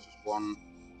 3 versus 1.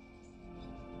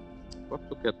 What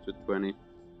to get to 20?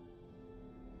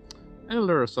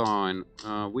 Elder Sign.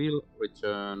 We'll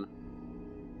return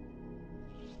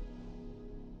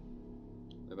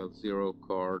level 0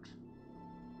 card.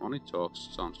 Money Talks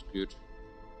sounds good.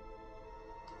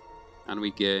 And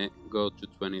we go to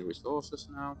 20 resources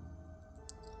now.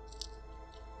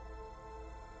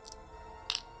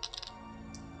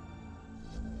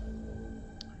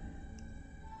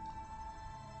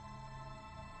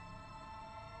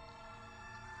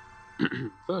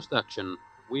 First action,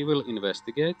 we will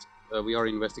investigate. We are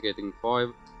investigating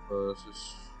 5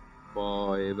 versus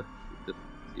 5 with the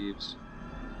thieves.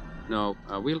 No,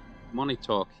 we'll money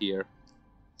talk here.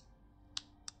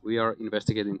 We are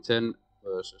investigating 10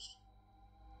 versus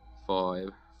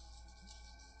 5.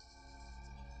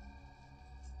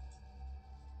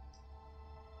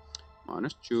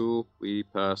 -2, we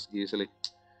pass easily.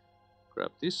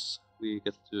 Grab this, we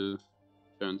get to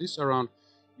turn this around.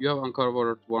 You have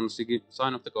uncovered 1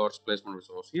 sign of the gods, place 1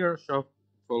 resource here,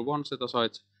 shuffle 1, set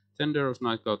aside 10 Deros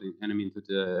Night Guard enemy into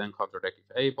the encounter deck if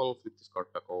able, flip this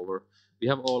card back over. We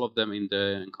have all of them in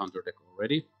the encounter deck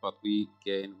already, but we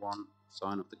gain 1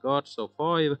 sign of the god, so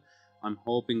 5. I'm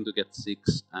hoping to get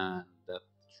 6, and that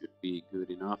should be good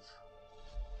enough.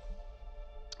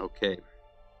 Okay.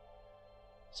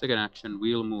 Second action,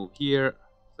 we'll move here.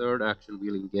 Third action,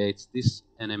 we'll engage this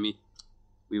enemy.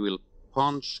 We will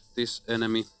punch this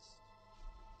enemy.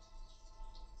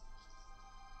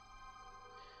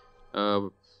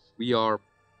 We are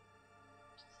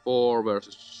 4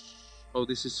 versus... Oh,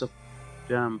 this is a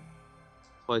damn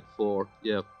fight 4.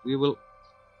 Yeah, we will...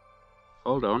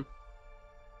 Hold on.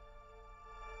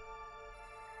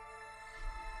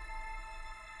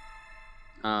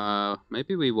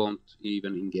 Maybe we won't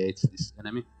even engage this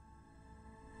enemy.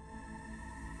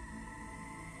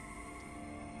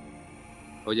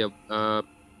 Oh yeah,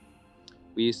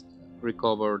 we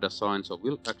recover the sign, so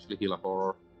we'll actually heal a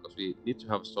horror, because we need to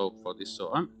have soap for this,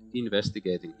 so I'm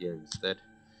investigating here instead.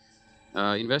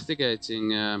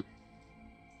 Investigating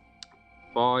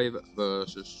 5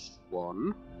 versus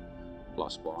 1,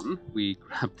 plus 1. We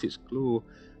grab this clue,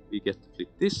 we get to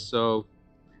flip this, so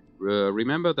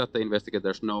remember that the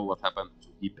investigators know what happened to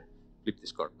Ib. Flip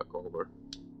this card back over.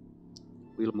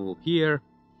 We'll move here.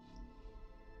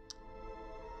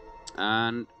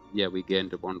 And yeah, we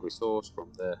gained 1 resource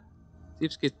from the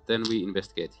Thieves Kit. Then we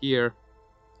investigate here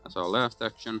as our last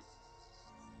action.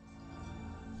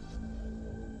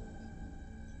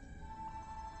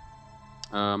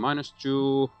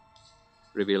 -2,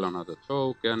 reveal another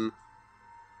token.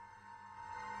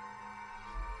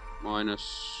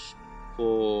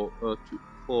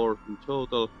 -4 in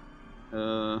total.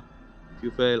 If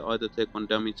you fail, either take 1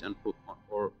 damage and put 1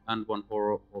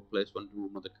 horror, or place 1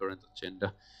 doom on the current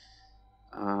agenda.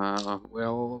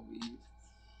 Well,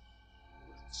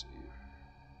 let's see.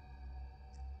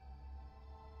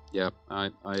 Yeah,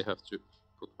 I have to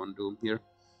put 1 doom here.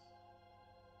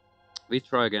 We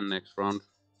try again next round.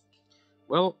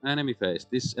 Well, enemy phase.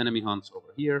 This enemy hunts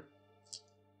over here.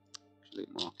 Actually,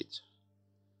 mark it.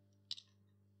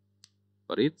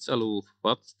 But it's aloof,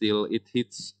 but still it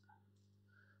hits.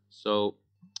 So,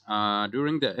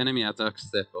 during the enemy attack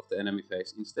step of the enemy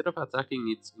phase, instead of attacking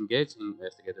its engaged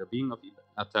investigator, being of it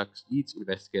attacks each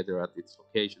investigator at its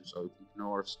location, so it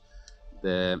ignores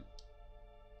the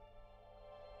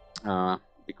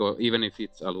because even if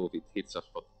it's aloof, it hits us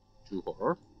for 2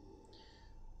 horror.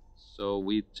 So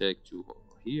we take 2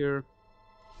 horror here.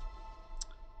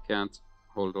 Can't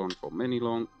hold on for many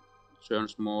long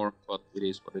turns more, but it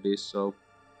is what it is. So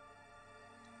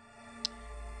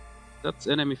that's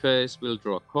enemy phase. We'll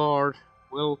draw a card.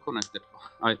 Well connected.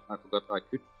 I forgot I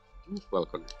could use well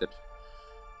connected,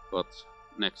 but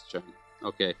next turn.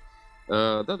 Okay,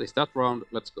 that is that round.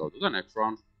 Let's go to the next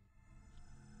round.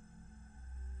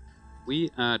 We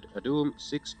add a Doom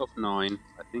 6 of 9.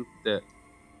 I think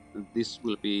this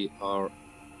will be our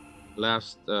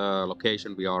last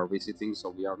location we are visiting, so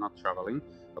we are not traveling,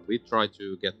 but we try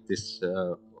to get this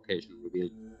location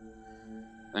revealed.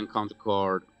 Encounter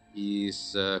card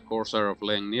is Corsair of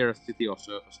Leng, nearest city or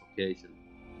surface location.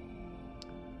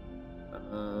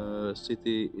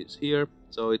 City is here,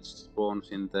 so it spawns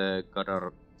in the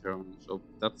Kadath zone, so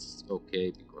that's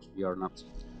okay because we are not.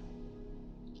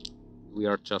 We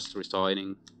are just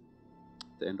resigning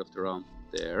at the end of the round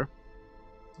there.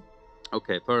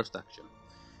 Okay, first action.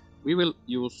 We will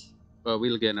use.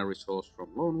 We'll gain a resource from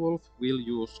Lone Wolf. We'll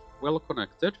use Well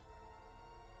Connected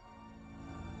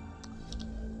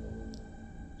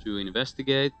to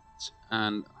investigate,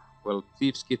 and well,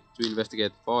 Thieves Kit to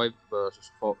investigate 5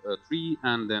 versus 3,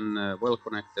 and then Well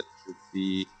Connected should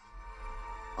be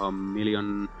a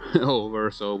million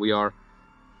over, so we are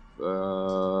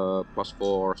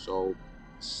 +4, so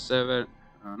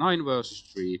 9 versus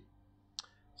 3.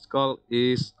 Skull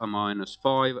is a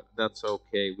 -5, that's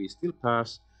okay, we still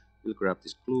pass. We'll grab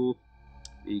this clue.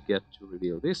 We get to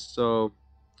reveal this, so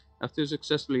after you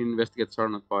successfully investigate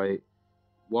surrounded by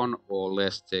 1 or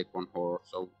less, take 1 horror,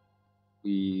 so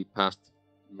we passed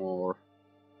more.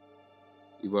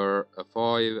 We were a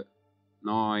 5,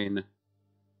 9,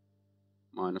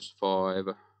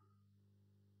 -5.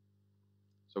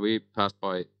 So we passed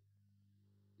by.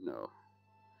 No.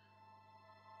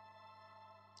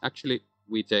 Actually,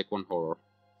 we take 1 horror.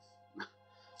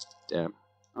 Damn.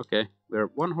 Okay, we're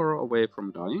 1 horror away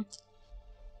from dying.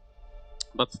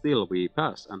 But still, we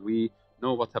pass, and we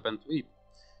know what happened to him.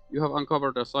 You have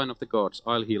uncovered a sign of the gods.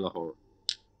 I'll heal a horror.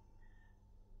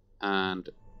 And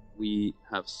we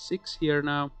have 6 here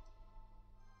now.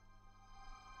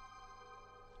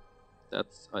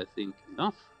 That's, I think,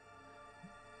 enough.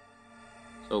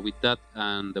 So with that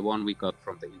and the one we got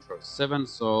from the intro is 7,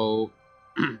 so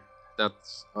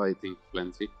that's, I think,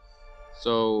 plenty.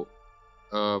 So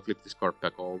flip this card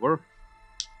back over.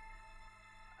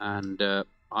 And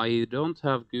I don't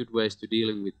have good ways to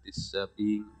dealing with this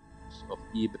being of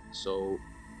Ib, so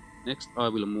next I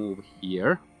will move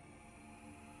here.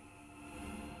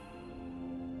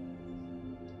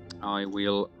 I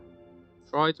will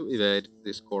try to evade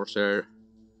this Corsair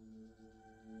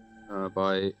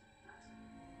by...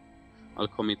 I'll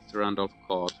commit Randolph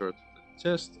Carter to the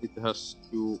chest. It has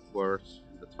 2 words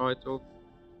in the title.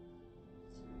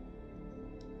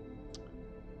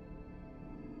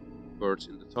 Words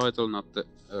in the title, not the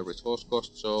resource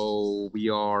cost. So we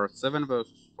are 7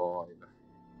 versus 5.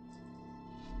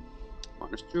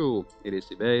 -2. It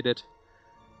is evaded.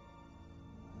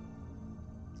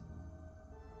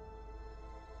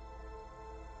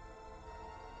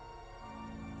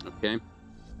 Okay.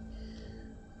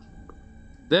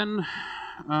 Then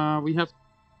we have...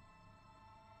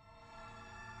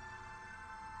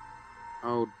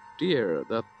 Oh dear,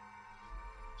 that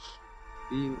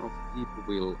being of evil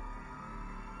will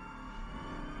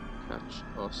catch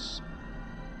us.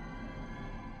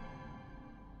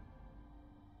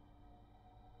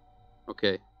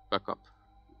 Okay, back up.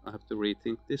 I have to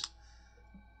rethink this.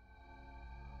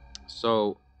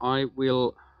 So I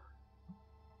will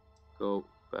go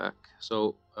back.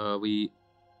 So we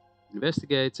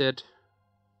investigated.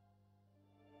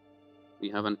 We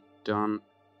haven't done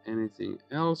anything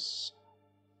else.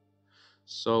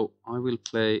 So I will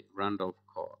play Randolph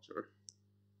Carter.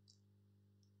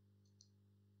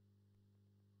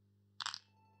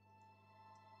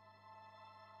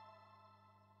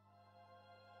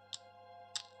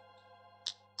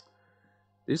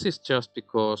 This is just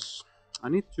because I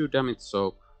need 2 damage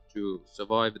soak to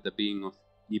survive the being of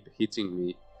Ib hitting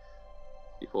me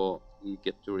before we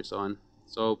get to resign.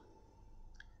 So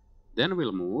then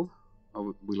we'll move.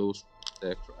 We lose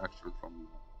the extra action from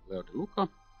Leo De Luca.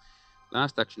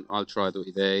 Last action I'll try to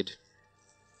evade.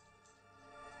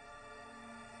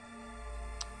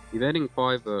 Evading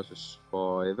 5 versus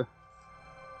 5.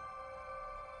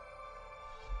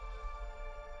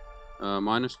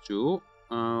 -2.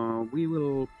 We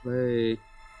will play...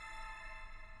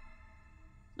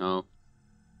 No.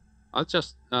 I'll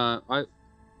just...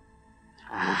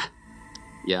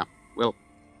 Yeah, well,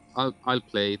 I'll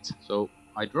play it. So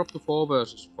I drop to 4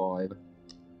 versus 5.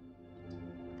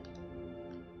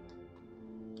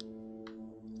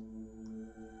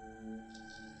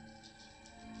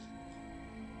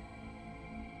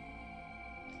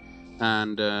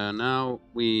 And now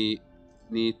we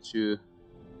need to...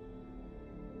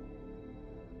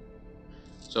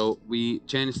 So we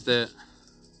change the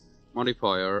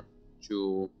modifier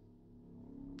to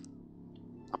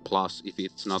a plus if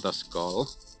it's not a skull.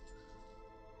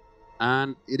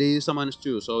 And it is a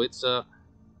 -2, so it's a...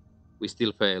 We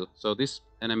still fail. So this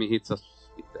enemy hits us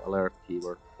with the alert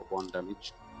keyword for 1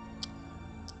 damage.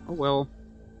 Oh well.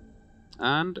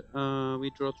 And we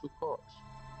draw 2 cards.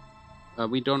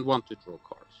 We don't want to draw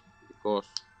cards because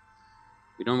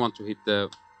we don't want to hit the...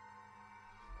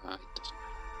 it doesn't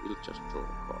matter. We'll just draw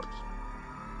the cards.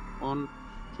 1,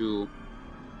 2.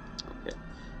 Okay.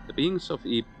 The Beings of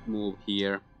Eve move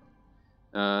here.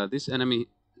 This enemy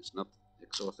is not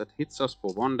exhausted. Hits us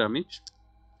for 1 damage.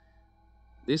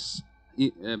 This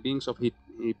Beings of Eve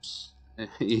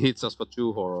hits us for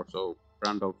 2 horror, so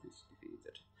Randolph is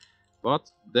defeated.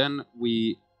 But then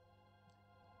we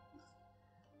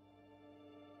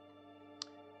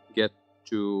get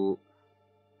to...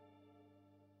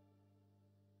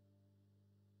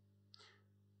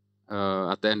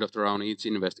 at the end of the round, each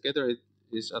investigator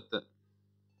is at the...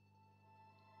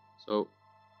 So...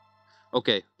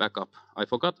 Okay, back up. I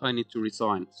forgot I need to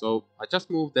resign, so I just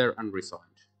moved there and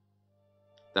resigned.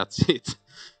 That's it.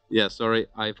 Yeah, sorry,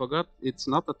 I forgot. It's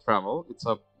not a travel, it's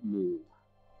a move.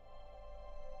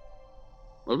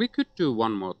 Well, we could do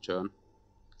 1 more turn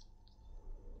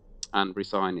and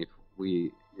resign if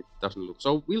it doesn't look...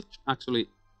 So we'll actually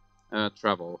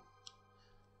travel.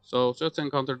 So search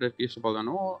encounter that visible on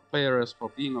all players for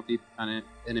being of it an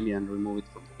enemy and remove it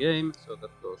from the game. So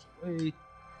that goes away.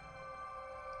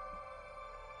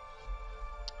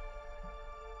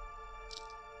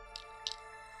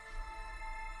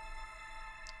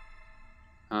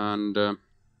 And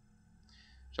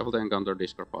shuffle the encounter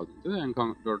discard pile into the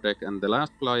encounter deck, and the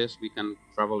last place we can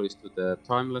travel is to the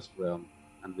Timeless Realm,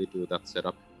 and we do that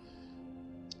setup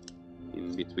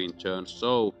in between turns.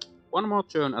 So 1 more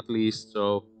turn at least.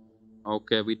 So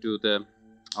okay, we do the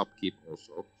upkeep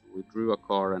also. We drew a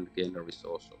card and gained a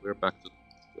resource, so we're back to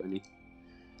 20.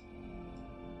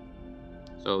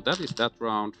 So that is that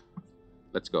round.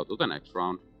 Let's go to the next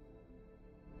round.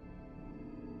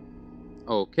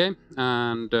 Okay,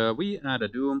 and we add a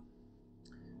Doom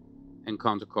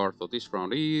encounter card for this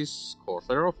round is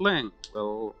Corsair of Leng.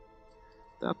 Well,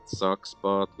 that sucks,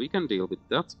 but we can deal with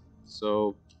that.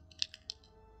 So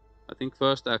I think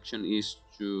first action is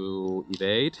to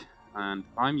evade, and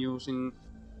I'm using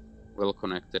Well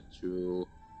Connected to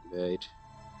evade.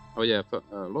 Oh yeah,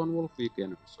 Lone Wolf, we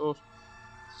gain a resource.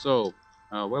 So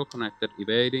Well Connected,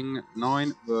 evading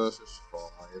 9 versus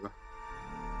 5.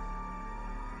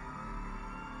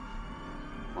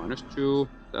 -2,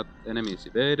 that enemy is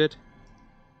evaded.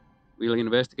 We'll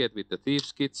investigate with the Thief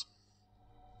Skids.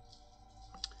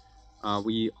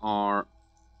 We are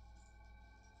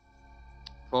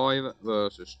 5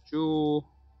 versus 2.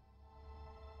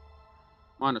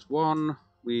 -1.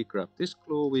 We grab this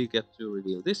clue, we get to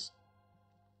reveal this.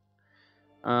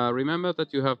 Remember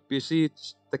that you have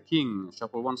besieged the king.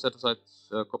 Shuffle 1 set aside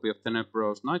a copy of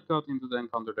Tenebro's Night Guard into the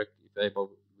encounter deck. If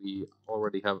able, we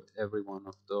already have every one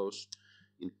of those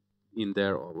in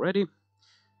there already.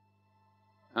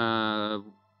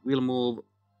 We'll move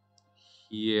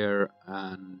here,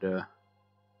 and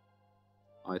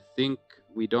I think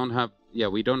we don't have... Yeah,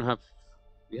 we don't have...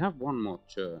 We have 1 more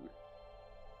turn.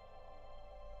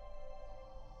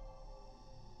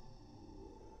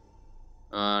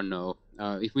 No.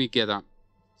 If we get a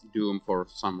Doom for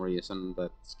some reason,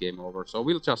 that's game over. So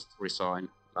we'll just resign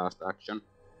last action.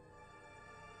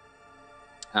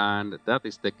 And that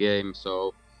is the game,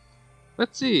 so...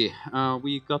 Let's see.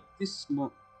 We got this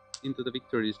into the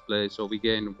victory display, so we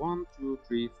gain 1, 2,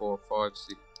 3, 4, 5,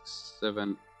 6,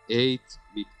 7, 8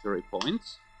 victory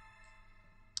points.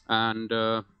 And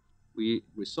we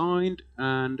resigned,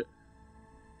 and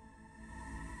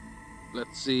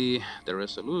let's see the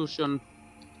resolution.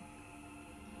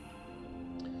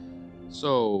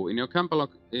 So in your camp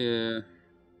log,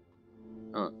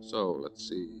 so let's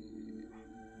see.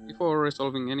 Before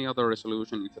resolving any other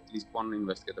resolution, if at least 1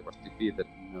 investigator was defeated,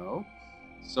 no.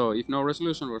 So if no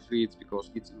resolution was reached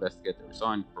because each investigator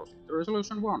resigned, proceed to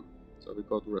resolution 1. So we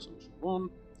go to resolution 1.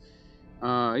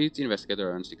 Each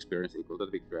investigator earns experience equal to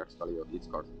the victory axe value of each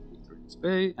card in the victory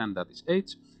display, and that is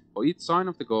 8. For each sign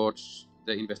of the gods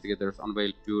the investigators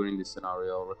unveiled during this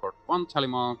scenario, record 1 tally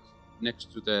mark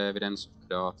next to the evidence of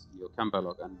Kadath in your camp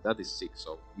log, and that is 6,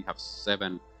 so we have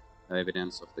 7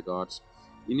 evidence of the gods.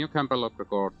 In your camp log,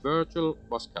 record Virgil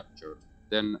was captured,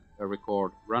 then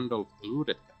record Randolph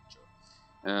eluded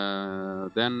capture.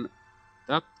 Then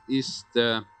that is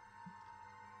the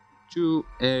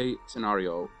 2A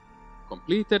scenario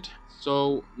completed.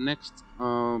 So next,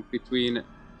 between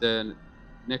the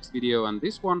next video and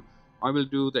this one, I will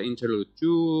do the interlude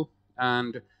 2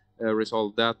 and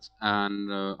resolve that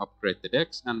and upgrade the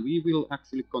decks, and we will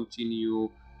actually continue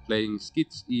playing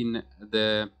Skids in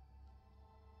the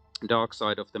Dark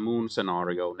Side of the Moon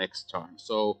scenario next time.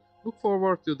 So look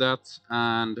forward to that,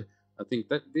 and I think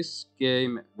that this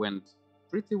game went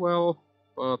pretty well,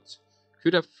 but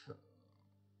could have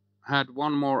had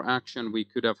one more action. We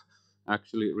could have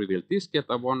actually revealed this, get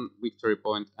a 1 victory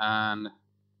point, and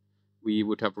we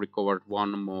would have recovered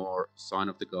one more Sign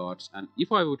of the Gods. And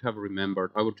if I would have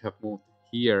remembered, I would have moved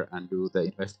here and do the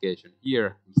investigation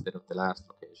here instead of the last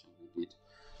location we did.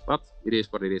 But it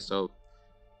is what it is. So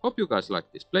hope you guys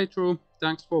liked this playthrough.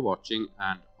 Thanks for watching,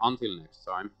 and until next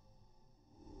time.